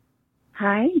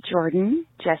 Hi, Jordan,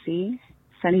 Jesse,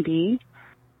 Sunny D,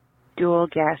 dual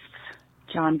guests,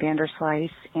 John Vanderslice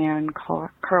and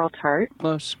Carl Tart.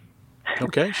 Close.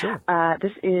 Okay, sure.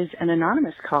 This is an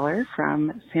anonymous caller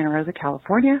from Santa Rosa,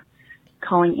 California,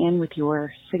 calling in with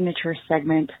your signature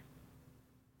segment,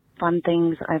 Fun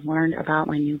Things I've Learned About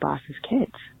My New Boss's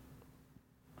Kids.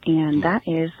 And that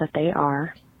is that they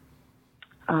are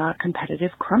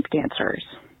competitive crump dancers.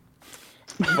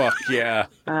 Fuck yeah.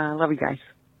 Love you guys.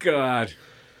 God.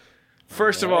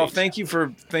 First of all, thank you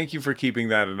for keeping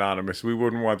that anonymous. We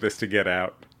wouldn't want this to get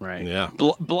out. Right. Yeah.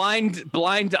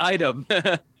 Blind item.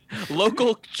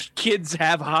 Local kids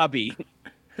have hobby.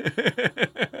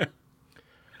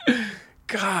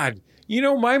 God.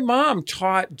 My mom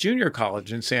taught junior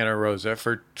college in Santa Rosa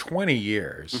for 20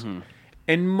 years. Mm-hmm.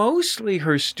 And mostly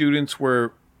her students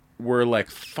were like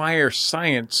fire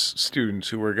science students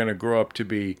who were going to grow up to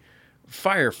be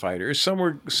firefighters.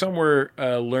 Some were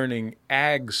learning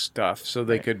ag stuff so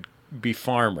they could be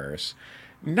farmers.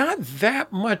 Not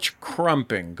that much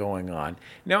crumping going on.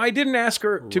 Now, I didn't ask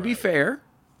her, to be fair,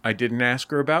 I didn't ask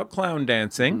her about clown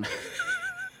dancing,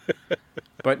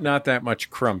 but not that much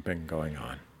crumping going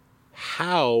on.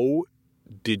 How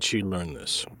did she learn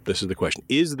this? This is the question.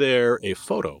 Is there a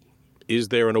photo? Is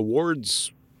there an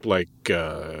awards,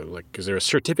 is there a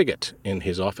certificate in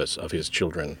his office of his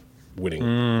children winning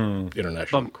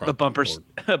international crump? A bumper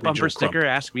sticker, crump?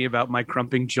 ask me about my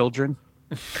crumping children.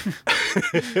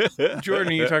 Jordan,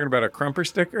 are you talking about a crumper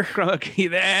sticker?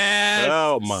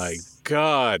 Oh, my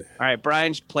God. All right,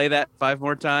 Brian, just play that 5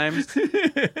 more times.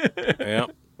 Yeah.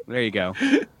 There you go.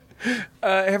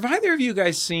 Have either of you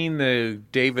guys seen the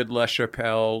David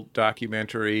LaChapelle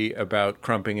documentary about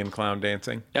crumping and clown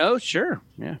dancing? Oh, sure.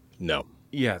 Yeah. No.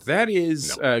 Yeah, that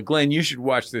is, Glenn, you should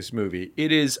watch this movie.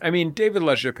 It is, David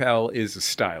LaChapelle is a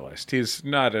stylist. He's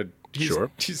not a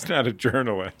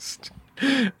journalist.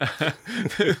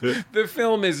 The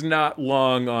film is not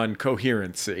long on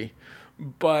coherency,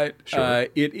 but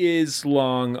it is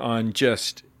long on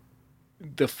just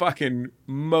the fucking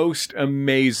most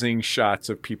amazing shots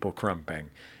of people crumping.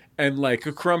 And like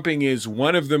crumping is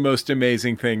one of the most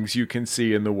amazing things you can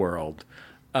see in the world.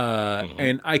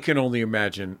 And I can only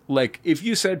imagine, like, if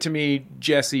you said to me,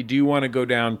 Jesse, do you want to go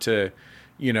down to,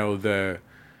 the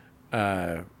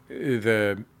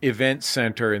event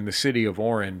center in the city of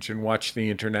Orange and watch the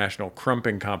international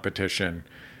crumping competition,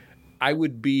 I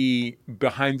would be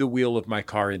behind the wheel of my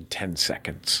car in 10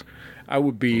 seconds. I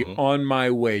would be on my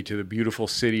way to the beautiful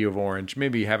city of Orange,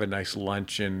 maybe have a nice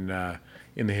lunch in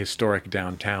the historic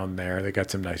downtown there. They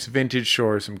got some nice vintage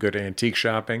stores, some good antique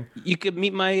shopping. You could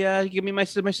meet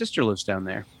my sister lives down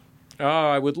there. Oh,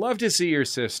 I would love to see your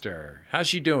sister. How's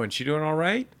she doing? She doing all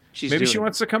right? Maybe she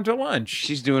wants to come to lunch.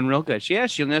 She's doing real good. Yeah,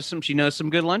 she knows some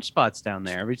good lunch spots down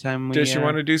there. Every time we Does she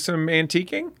want to do some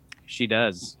antiquing? She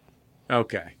does.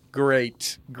 Okay.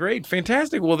 Great.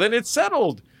 Fantastic. Well, then it's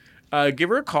settled. Give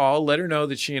her a call. Let her know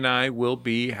that she and I will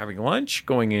be having lunch,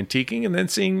 going antiquing, and then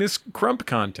seeing this crump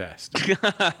contest. This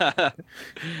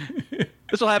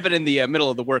will happen in the middle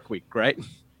of the work week, right?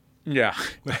 Yeah,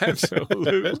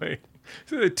 absolutely.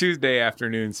 It's a Tuesday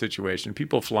afternoon situation.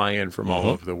 People fly in from all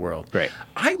over the world. Right.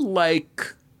 I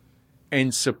like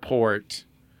and support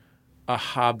a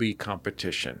hobby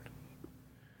competition.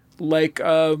 Like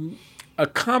a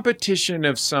competition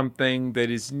of something that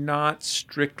is not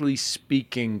strictly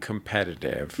speaking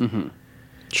competitive.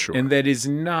 Sure. And that is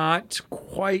not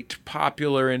quite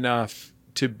popular enough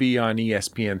to be on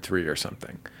ESPN3 or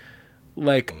something.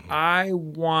 Like, I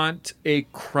want a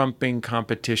crumping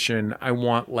competition. I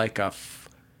want I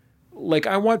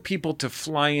want people to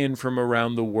fly in from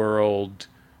around the world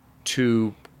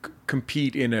to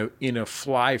compete in a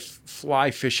fly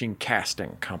fishing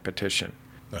casting competition.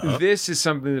 This is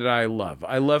something that I love.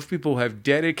 I love people who have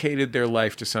dedicated their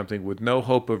life to something with no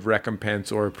hope of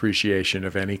recompense or appreciation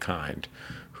of any kind,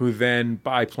 who then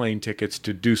buy plane tickets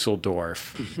to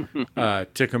Dusseldorf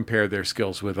to compare their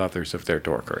skills with others of their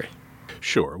dorkery.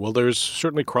 Sure. Well, there's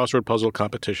certainly crossword puzzle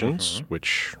competitions,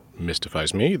 which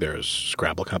mystifies me. There's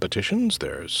Scrabble competitions.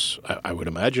 There's, I would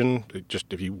imagine,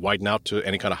 just if you widen out to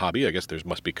any kind of hobby, I guess there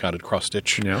must be counted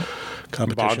cross-stitch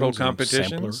competitions. Boggle competitions.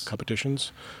 Sampler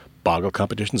competitions. Boggle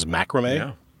competitions. Macrame.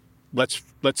 Yeah. Let's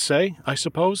say, I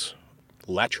suppose.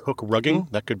 Latch hook rugging.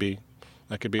 That could be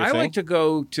a thing. I like to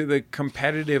go to the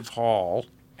competitive hall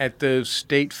at the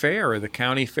state fair or the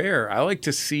county fair. I like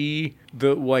to see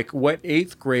what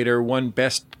eighth grader won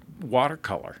best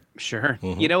watercolor. Sure.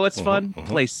 You know what's fun?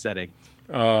 Place setting.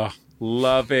 Oh,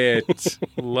 love it.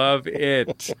 Love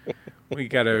it. What do you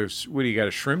got, a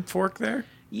shrimp fork there?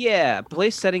 Yeah,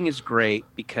 place setting is great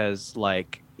because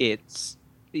it's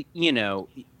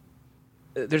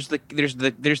there's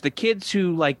the kids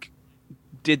who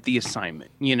did the assignment.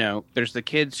 There's the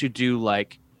kids who do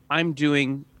I'm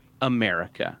doing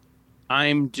America.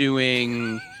 I'm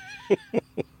doing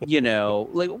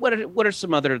what are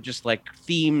some other just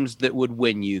themes that would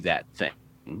win you that thing?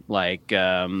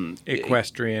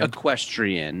 Equestrian,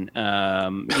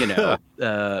 the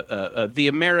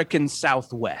American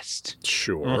Southwest.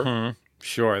 Sure.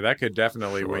 Sure, that could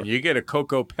definitely win. You get a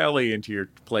Coco Pelli into your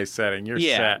place setting, you're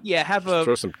set. Yeah,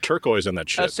 throw some turquoise in that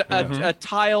shit. A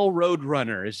tile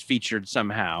roadrunner is featured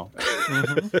somehow.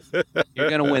 You're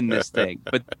going to win this thing.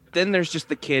 But then there's just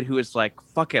the kid who is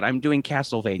fuck it, I'm doing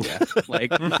Castlevania.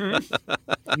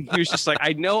 He's just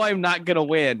I know I'm not going to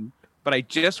win, but I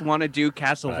just want to do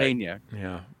Castlevania. Right.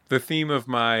 Yeah. The theme of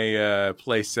my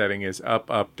place setting is up,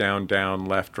 up, down, down,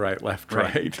 left, right, left,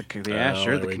 right. Yeah,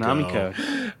 sure, the Konami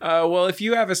code. Well, if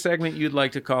you have a segment you'd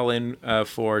like to call in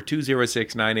for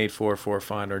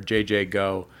 206-9844-FUN or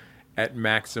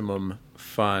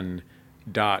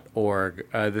jjgo@maximumfun.org.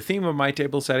 The theme of my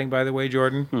table setting, by the way,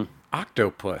 Jordan,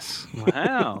 octopus.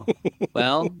 Wow.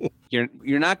 Well, you're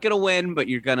not gonna win, but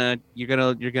you're gonna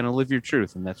live your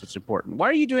truth, and that's what's important. Why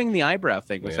are you doing the eyebrow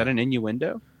thing? Was that an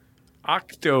innuendo?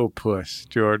 Octopus,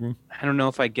 Jordan. I don't know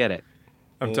if I get it.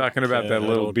 I'm talking about that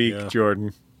little beak,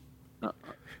 Jordan. All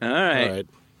right.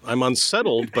 I'm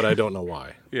unsettled, but I don't know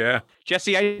why. Yeah.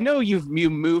 Jesse, I know you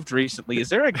moved recently. Is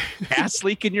there a gas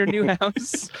leak in your new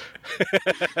house?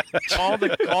 Call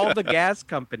the gas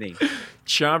company.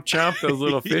 Chomp, chomp those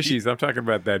little fishies. I'm talking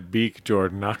about that beak,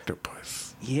 Jordan. Octopus.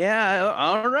 Yeah,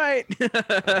 all right.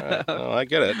 I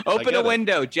get it. Open a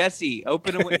window, Jesse.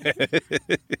 Open a window.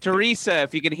 Teresa,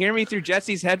 if you can hear me through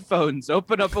Jesse's headphones,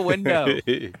 open up a window.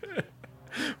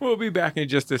 We'll be back in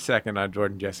just a second on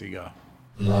Jordan Jesse Go.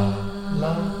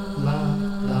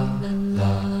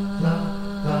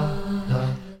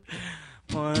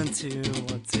 One, 2, 1,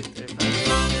 2, 3,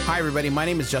 4. Hi, everybody. My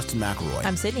name is Justin McElroy.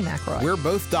 I'm Sydney McElroy. We're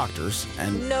both doctors,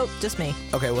 and Nope, just me.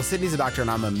 okay. Well, Sydney's a doctor,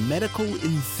 and I'm a medical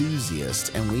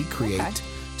enthusiast, and we create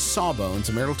Sawbones,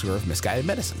 a marital tour of misguided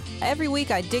medicine. Every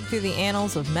week I dig through the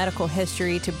annals of medical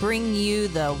history to bring you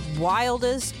the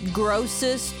wildest,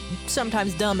 grossest,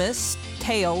 sometimes dumbest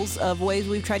tales of ways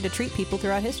we've tried to treat people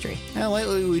throughout history. Now,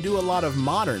 lately we do a lot of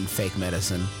modern fake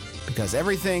medicine because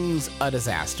everything's a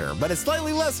disaster, but it's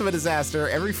slightly less of a disaster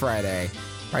every Friday,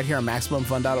 right here on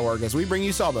MaximumFun.org, as we bring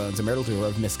you Sawbones, a marital tour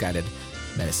of misguided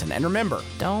medicine. And remember,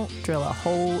 don't drill a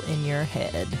hole in your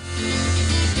head.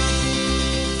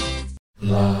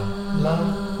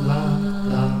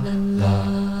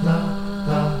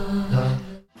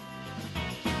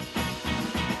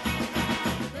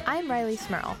 I'm Riley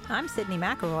Smurl. I'm Sydney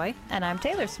McElroy. And I'm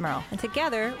Taylor Smurl. And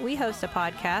together, we host a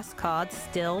podcast called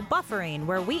Still Buffering,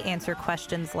 where we answer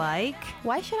questions like,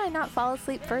 why should I not fall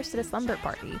asleep first at a slumber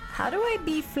party? How do I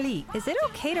be fleet? Is it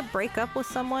okay to break up with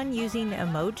someone using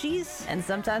emojis? And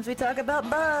sometimes we talk about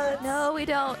butts. No, we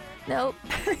don't. Nope.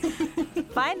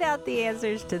 Find out the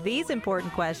answers to these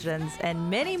important questions and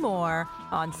many more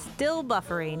on Still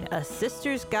Buffering, a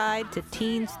sister's guide to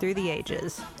teens through the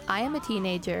ages. I am a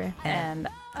teenager. And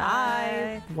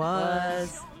I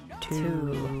was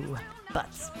too.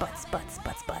 Butts, butts, butts,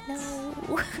 butts, butts. No.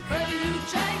 But you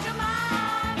change your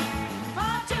mind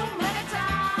far too many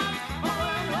times, over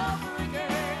and over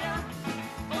again,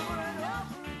 over and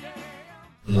over again.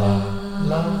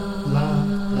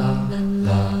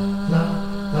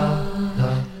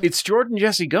 It's Jordan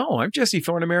Jesse Go. I'm Jesse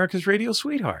Thorne, America's radio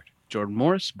sweetheart. Jordan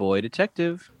Morris, boy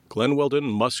detective. Glen Weldon,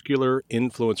 muscular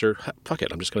influencer. Fuck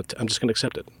it, I'm just gonna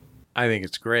accept it. I think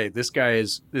it's great. This guy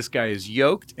is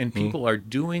yoked, and people are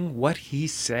doing what he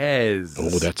says.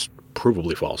 Oh, that's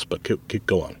provably false, but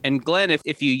go on. And Glenn,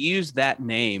 if you use that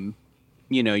name,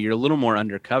 you know, you're a little more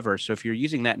undercover. So if you're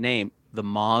using that name, the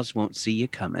Maws won't see you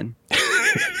coming.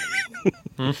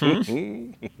 You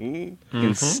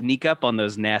can sneak up on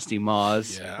those nasty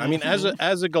Maws. Yeah, I mean, as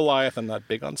a Goliath, I'm not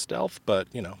big on stealth, but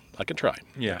you know, I can try.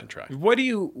 Yeah, I can try. What do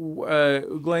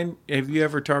you, Glenn? Have you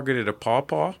ever targeted a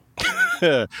pawpaw?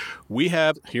 We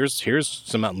have here's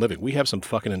some mountain living. We have some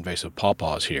fucking invasive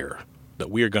pawpaws here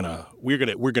that we're gonna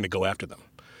go after them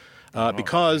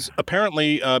because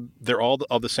apparently they're all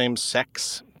of the same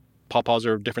sex. Pawpaws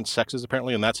are of different sexes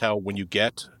apparently, and that's how when you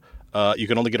get. You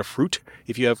can only get a fruit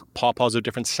if you have pawpaws of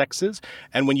different sexes.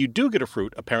 And when you do get a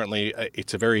fruit, apparently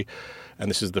it's a very,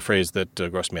 and this is the phrase that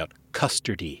grossed me out,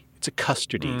 custardy. It's a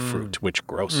custardy fruit, which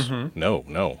gross.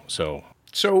 No.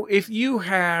 So if you've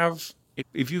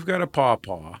got a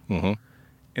pawpaw,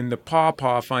 and the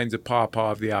pawpaw finds a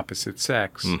pawpaw of the opposite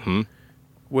sex,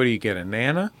 what do you get, a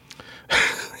nana?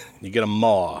 You get a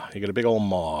maw. You get a big old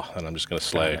maw, and I'm just going to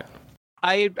slay it.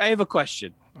 I have a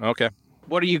question. Okay.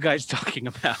 What are you guys talking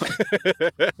about?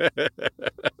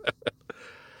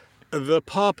 The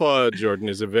pawpaw, Jordan,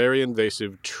 is a very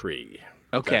invasive tree.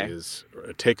 Okay. That is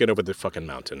taken over the fucking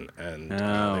mountain. And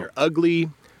they're ugly,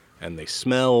 and they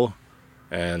smell,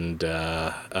 and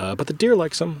but the deer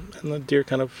likes them. And the deer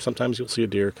kind of, sometimes you'll see a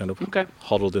deer kind of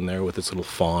huddled in there with its little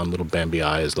fawn, little Bambi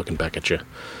eyes looking back at you.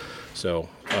 So,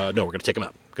 no, we're going to take them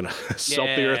out. We're going to salt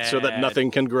the earth so that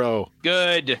nothing can grow.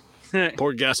 Good.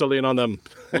 Pour gasoline on them.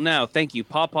 Well, now, thank you.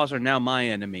 Pawpaws are now my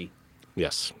enemy.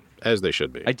 Yes, as they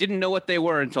should be. I didn't know what they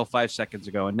were until 5 seconds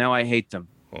ago, and now I hate them.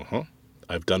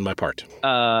 I've done my part.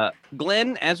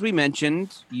 Glenn, as we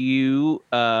mentioned, you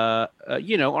are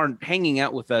hanging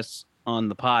out with us on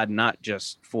the pod, not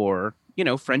just for,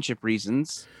 friendship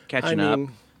reasons, catching up.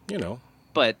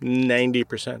 But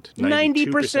 90%.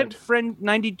 90% friend,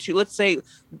 92. Let's say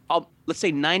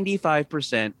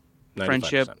 95%.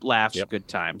 Friendship, laughs, good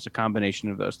times. A combination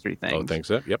of those three things. Oh, thanks.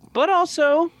 Yep. But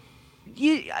also,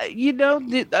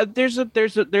 there's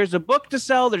a book to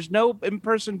sell. There's no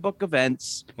in-person book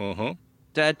events. Tell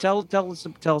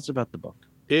us about the book.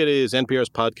 It is NPR's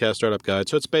podcast startup guide.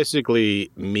 So it's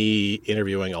basically me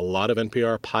interviewing a lot of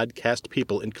NPR podcast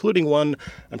people, including one.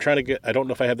 I'm trying to get. I don't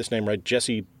know if I have this name right.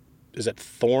 Jesse. Is that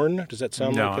Thorne? Does that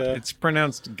sound like? No, it's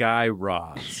pronounced Guy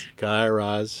Raz. Guy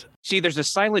Raz. See, there's a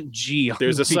silent G.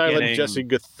 There's a silent Jesse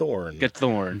Gathorne.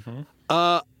 Gathorne.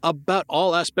 About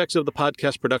all aspects of the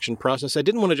podcast production process. I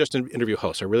didn't want to just interview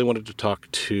hosts. I really wanted to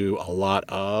talk to a lot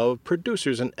of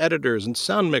producers and editors and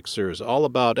sound mixers, all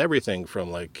about everything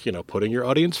from putting your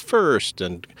audience first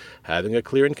and having a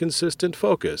clear and consistent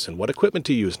focus and what equipment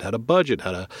to use and how to budget, how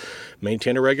to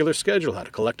maintain a regular schedule, how to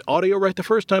collect audio right the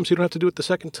first time so you don't have to do it the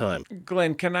second time.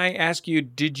 Glenn, can I ask you,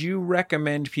 did you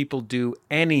recommend people do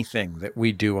anything that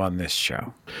we do on this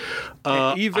show?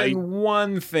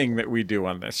 One thing that we do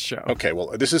on this show? Okay,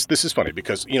 well, this this is funny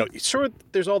because, sort of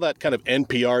there's all that kind of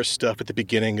NPR stuff at the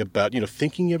beginning about,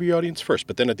 thinking of your audience first.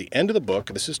 But then at the end of the book,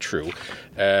 this is true.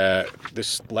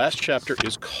 This last chapter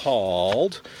is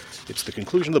called, it's the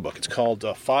conclusion of the book. It's called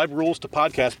 5 Rules to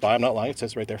Podcast By. I'm not lying. It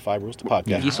says right there, 5 Rules to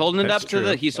Podcast. He's holding it up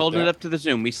to the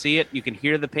Zoom. We see it. You can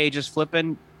hear the pages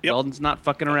flipping. Yep. Weldon's not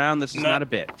fucking around. This is not a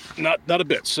bit. Not a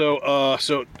bit. So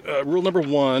rule number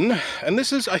 1, and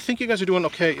this is, I think you guys are doing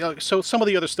okay. So some of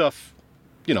the other stuff,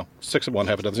 6 of one,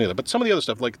 half a dozen of the other. But some of the other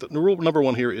stuff, like the rule number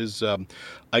 1 here is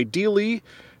ideally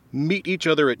meet each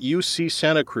other at UC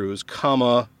Santa Cruz,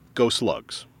 go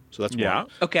Slugs. So that's 1.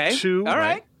 Okay. 2. All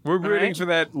right. We're rooting for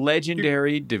that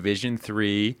legendary Division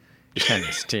III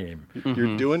tennis team.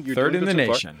 You're doing third in the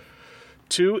nation.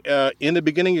 2, in the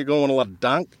beginning, you're going a lot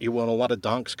of You want a lot of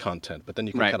donks content, but then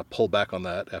you can kind of pull back on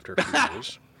that after a few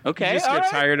years. Okay. Just get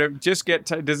tired of.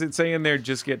 Does it say in there?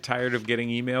 Just get tired of getting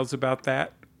emails about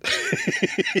that.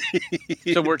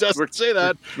 So we're say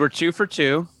that. We're 2 for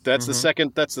 2. That's the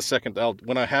second. That's the second.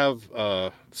 When I have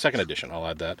second edition, I'll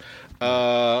add that.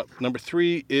 Number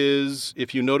 3 is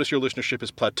if you notice your listenership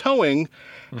is plateauing,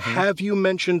 have you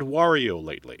mentioned Wario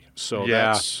lately? So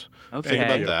that's think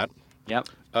about that. Yep.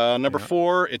 Number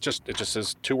 4, it just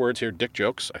says 2 words here, dick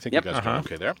jokes. I think you guys are doing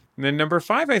okay there. And then number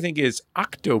 5, I think, is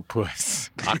octopus.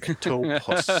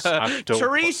 Octopus.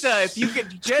 Teresa, if you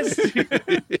could just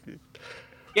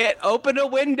open a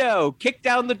window, kick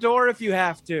down the door if you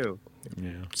have to.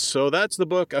 Yeah. So that's the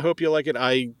book. I hope you like it.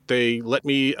 They let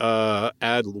me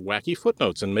add wacky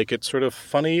footnotes and make it sort of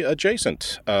funny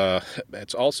adjacent.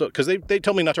 It's also because they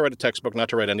told me not to write a textbook, not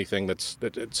to write anything that's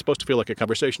supposed to feel like a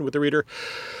conversation with the reader.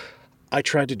 I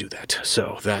tried to do that.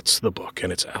 So that's the book,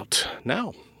 and it's out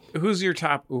now. Who is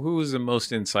the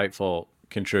most insightful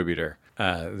contributor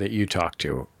that you talked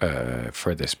to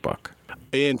for this book?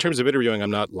 In terms of interviewing,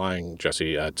 I'm not lying,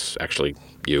 Jesse. It's actually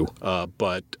you.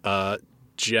 But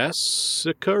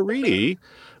Jessica Reedy,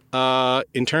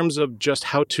 in terms of just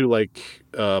how to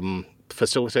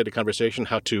facilitate a conversation,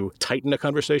 how to tighten a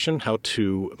conversation, how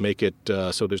to make it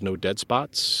so there's no dead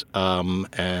spots.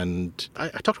 And I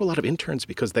talk to a lot of interns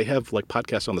because they have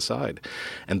podcasts on the side,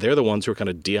 and they're the ones who are kind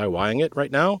of DIYing it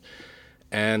right now.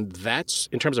 And that's,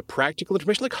 in terms of practical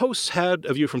information, hosts had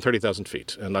a view from 30,000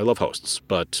 feet, and I love hosts,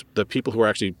 but the people who are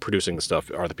actually producing the stuff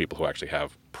are the people who actually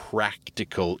have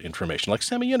practical information, like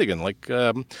Sammy Yinigan,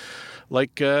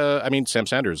 Sam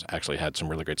Sanders actually had some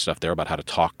really great stuff there about how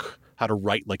to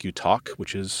write like you talk,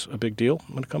 which is a big deal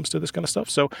when it comes to this kind of stuff.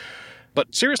 So,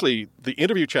 but seriously, the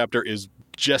interview chapter is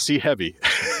Jesse heavy.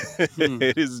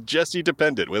 It is Jesse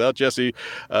dependent. Without Jesse,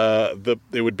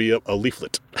 it would be a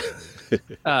leaflet.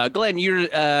 Glenn, you're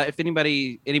if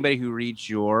anybody who reads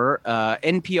your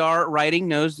NPR writing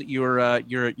knows that you're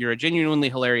a genuinely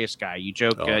hilarious guy. You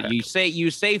joke,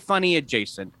 you say funny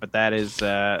adjacent, but that is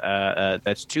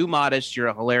that's too modest. You're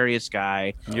a hilarious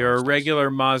guy. You're a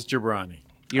regular Maz Jobrani.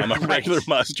 I'm a regular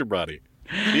Maz Jobrani.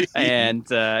 And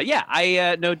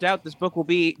I no doubt this book will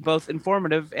be both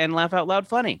informative and laugh out loud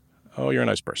funny. Oh, you're a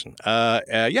nice person.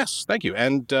 Yes, thank you.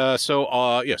 And so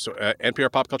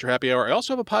NPR Pop Culture Happy Hour. I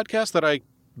also have a podcast that I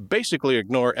basically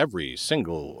ignore every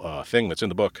single thing that's in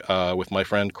the book with my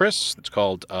friend Chris. It's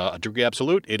called A Degree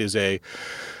Absolute. It is a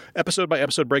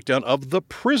episode-by-episode breakdown of The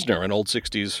Prisoner, an old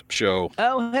 60s show.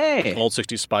 Oh, hey. An old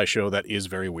 60s spy show that is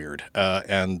very weird.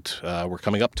 And we're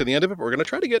coming up to the end of it. We're going to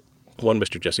try to get one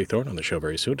Mr. Jesse Thorne on the show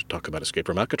very soon to talk about Escape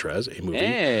from Alcatraz, a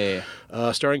movie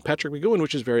starring Patrick McGowan,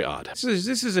 which is very odd.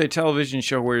 This is a television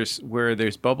show where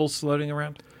there's bubbles floating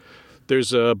around?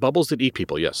 There's bubbles that eat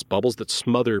people, yes. Bubbles that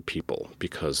smother people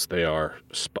because they are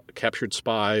captured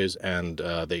spies and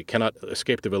they cannot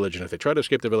escape the village. And if they try to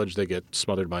escape the village, they get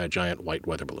smothered by a giant white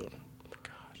weather balloon.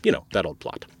 God. That old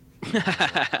plot.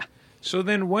 So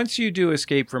then once you do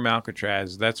Escape from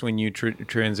Alcatraz, that's when you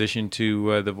transition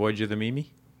to The Voyage of the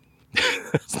Mimi?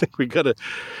 I think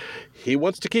he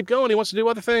wants to keep going. He wants to do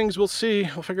other things. We'll see.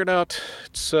 We'll figure it out.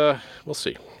 We'll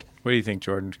see. What do you think,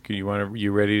 Jordan?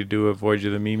 You ready to do a Voyage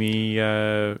of the Mimi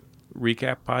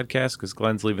recap podcast? Because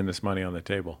Glenn's leaving this money on the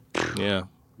table. Yeah.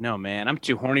 No, man, I'm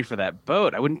too horny for that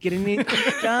boat. I wouldn't get anything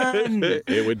done.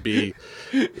 It'd be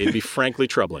frankly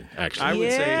troubling, actually. I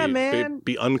would say, man. It'd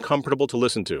be uncomfortable to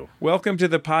listen to. Welcome to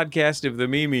the podcast of the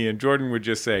Mimi, and Jordan would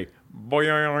just say,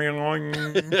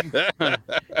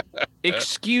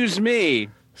 excuse me.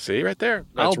 See right there.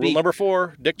 That's rule number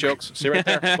 4. Dick jokes. See right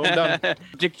there. Boom, done.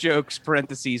 Dick jokes,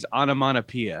 parentheses,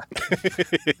 onomatopoeia.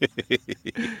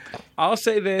 I'll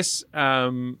say this.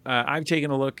 I've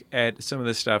taken a look at some of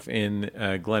the stuff in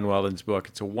Glen Weldon's book.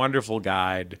 It's a wonderful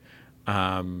guide.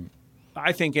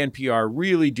 I think NPR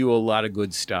really do a lot of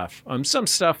good stuff. Some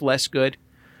stuff less good.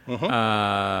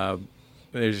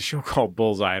 There's a show called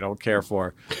Bullseye I don't care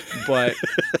for. But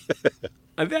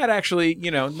that actually,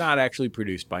 not actually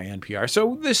produced by NPR.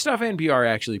 So the stuff NPR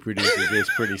actually produces is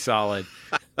pretty solid.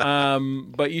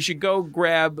 But you should go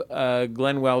grab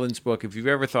Glen Weldon's book if you've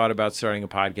ever thought about starting a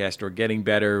podcast or getting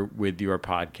better with your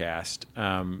podcast.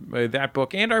 That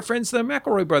book and our friends, the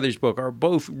McElroy Brothers book, are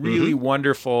both really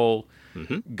wonderful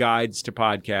guides to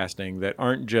podcasting that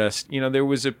aren't just, there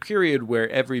was a period where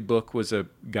every book was a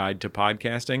guide to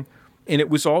podcasting, and it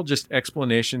was all just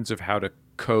explanations of how to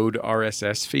code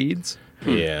RSS feeds.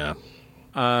 Yeah.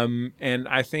 And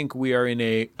I think we are in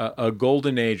a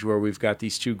golden age where we've got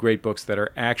these two great books that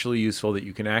are actually useful, that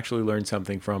you can actually learn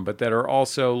something from, but that are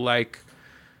also like,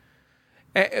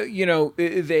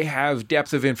 they have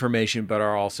depth of information, but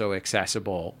are also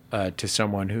accessible to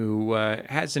someone who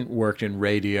hasn't worked in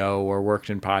radio or worked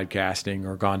in podcasting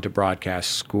or gone to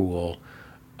broadcast school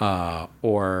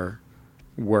or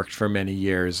worked for many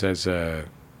years as a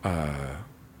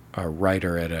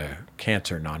writer at a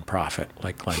cancer nonprofit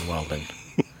like Glen Weldon.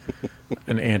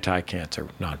 An anti-cancer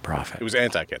nonprofit. It was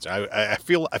anti-cancer. I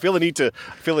feel the need to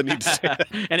say that.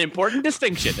 An important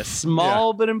distinction, a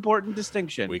small but important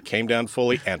distinction. We came down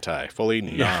fully anti, fully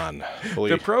non.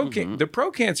 Fully... The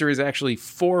pro-cancer is actually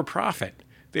for profit.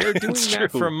 They're doing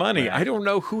that for money. I don't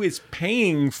know who is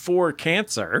paying for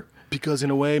cancer. Because in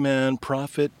a way, man,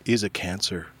 profit is a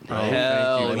cancer. Oh,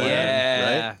 hell thank you,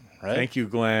 yeah. Right? Thank you,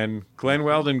 Glen. Glen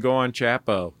Weldon, go on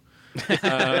Chapo.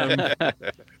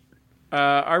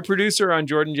 Our producer on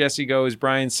Jordan Jesse Go is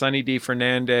Brian Sunny D.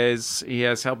 Fernandez. He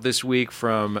has help this week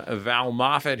from Val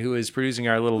Moffat, who is producing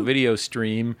our little video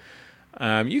stream.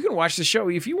 You can watch the show.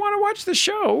 If you want to watch the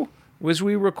show as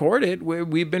we record it,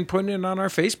 we've been putting it on our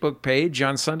Facebook page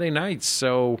on Sunday nights.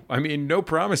 So, no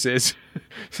promises.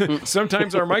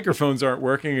 Sometimes our microphones aren't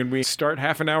working and we start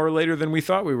half an hour later than we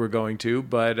thought we were going to.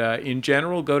 But in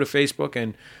general, go to Facebook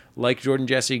and like Jordan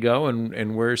Jesse Go,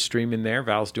 and we're streaming there.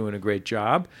 Val's doing a great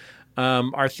job.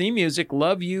 Our theme music,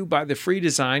 Love You by The Free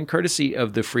Design, courtesy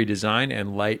of The Free Design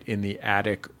and Light in the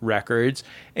Attic Records.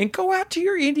 And go out to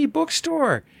your indie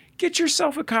bookstore. Get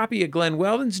yourself a copy of Glen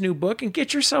Weldon's new book and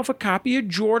get yourself a copy of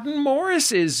Jordan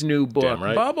Morris's new book,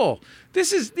 right. Bubble.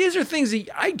 These are things that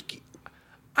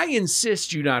I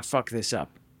insist you not fuck this up,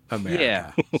 America.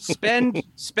 Yeah.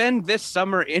 Spend this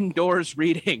summer indoors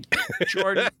reading.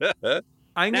 Jordan,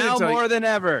 now more than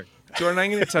ever. Jordan, I'm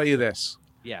going to tell you this.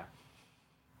 Yeah.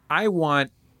 I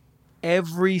want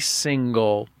every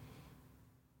single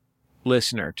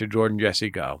listener to Jordan Jesse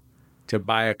Go to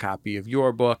buy a copy of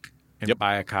your book and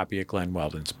buy a copy of Glen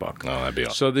Weldon's book. Oh, that'd be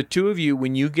awesome. So the two of you,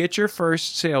 when you get your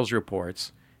first sales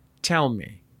reports, tell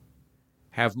me,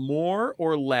 have more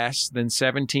or less than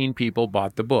 17 people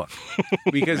bought the book?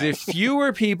 Because if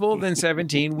fewer people than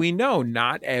 17, we know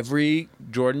not every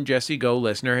Jordan Jesse Go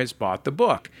listener has bought the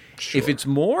book. Sure. If it's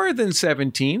more than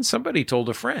 17, somebody told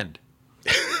a friend.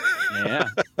 Yeah.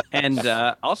 And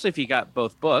also, if you got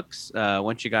both books,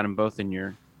 once you got them both in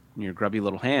your grubby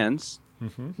little hands,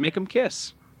 make them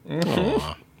kiss.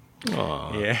 Aww.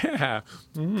 Yeah.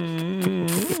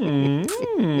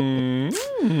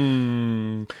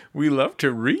 We love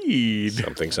to read.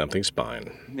 Something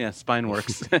spine. Yeah, spine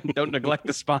works. Don't neglect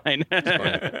the spine. Is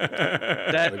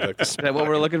that what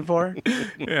we're looking for?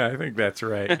 Yeah, I think that's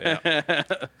right. Yeah.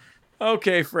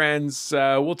 Okay, friends.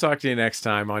 We'll talk to you next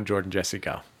time on Jordan Jesse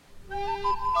Go.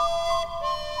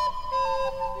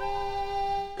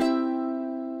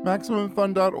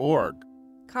 MaximumFun.org.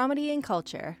 Comedy and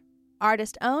culture.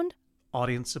 Artist owned.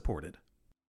 Audience supported.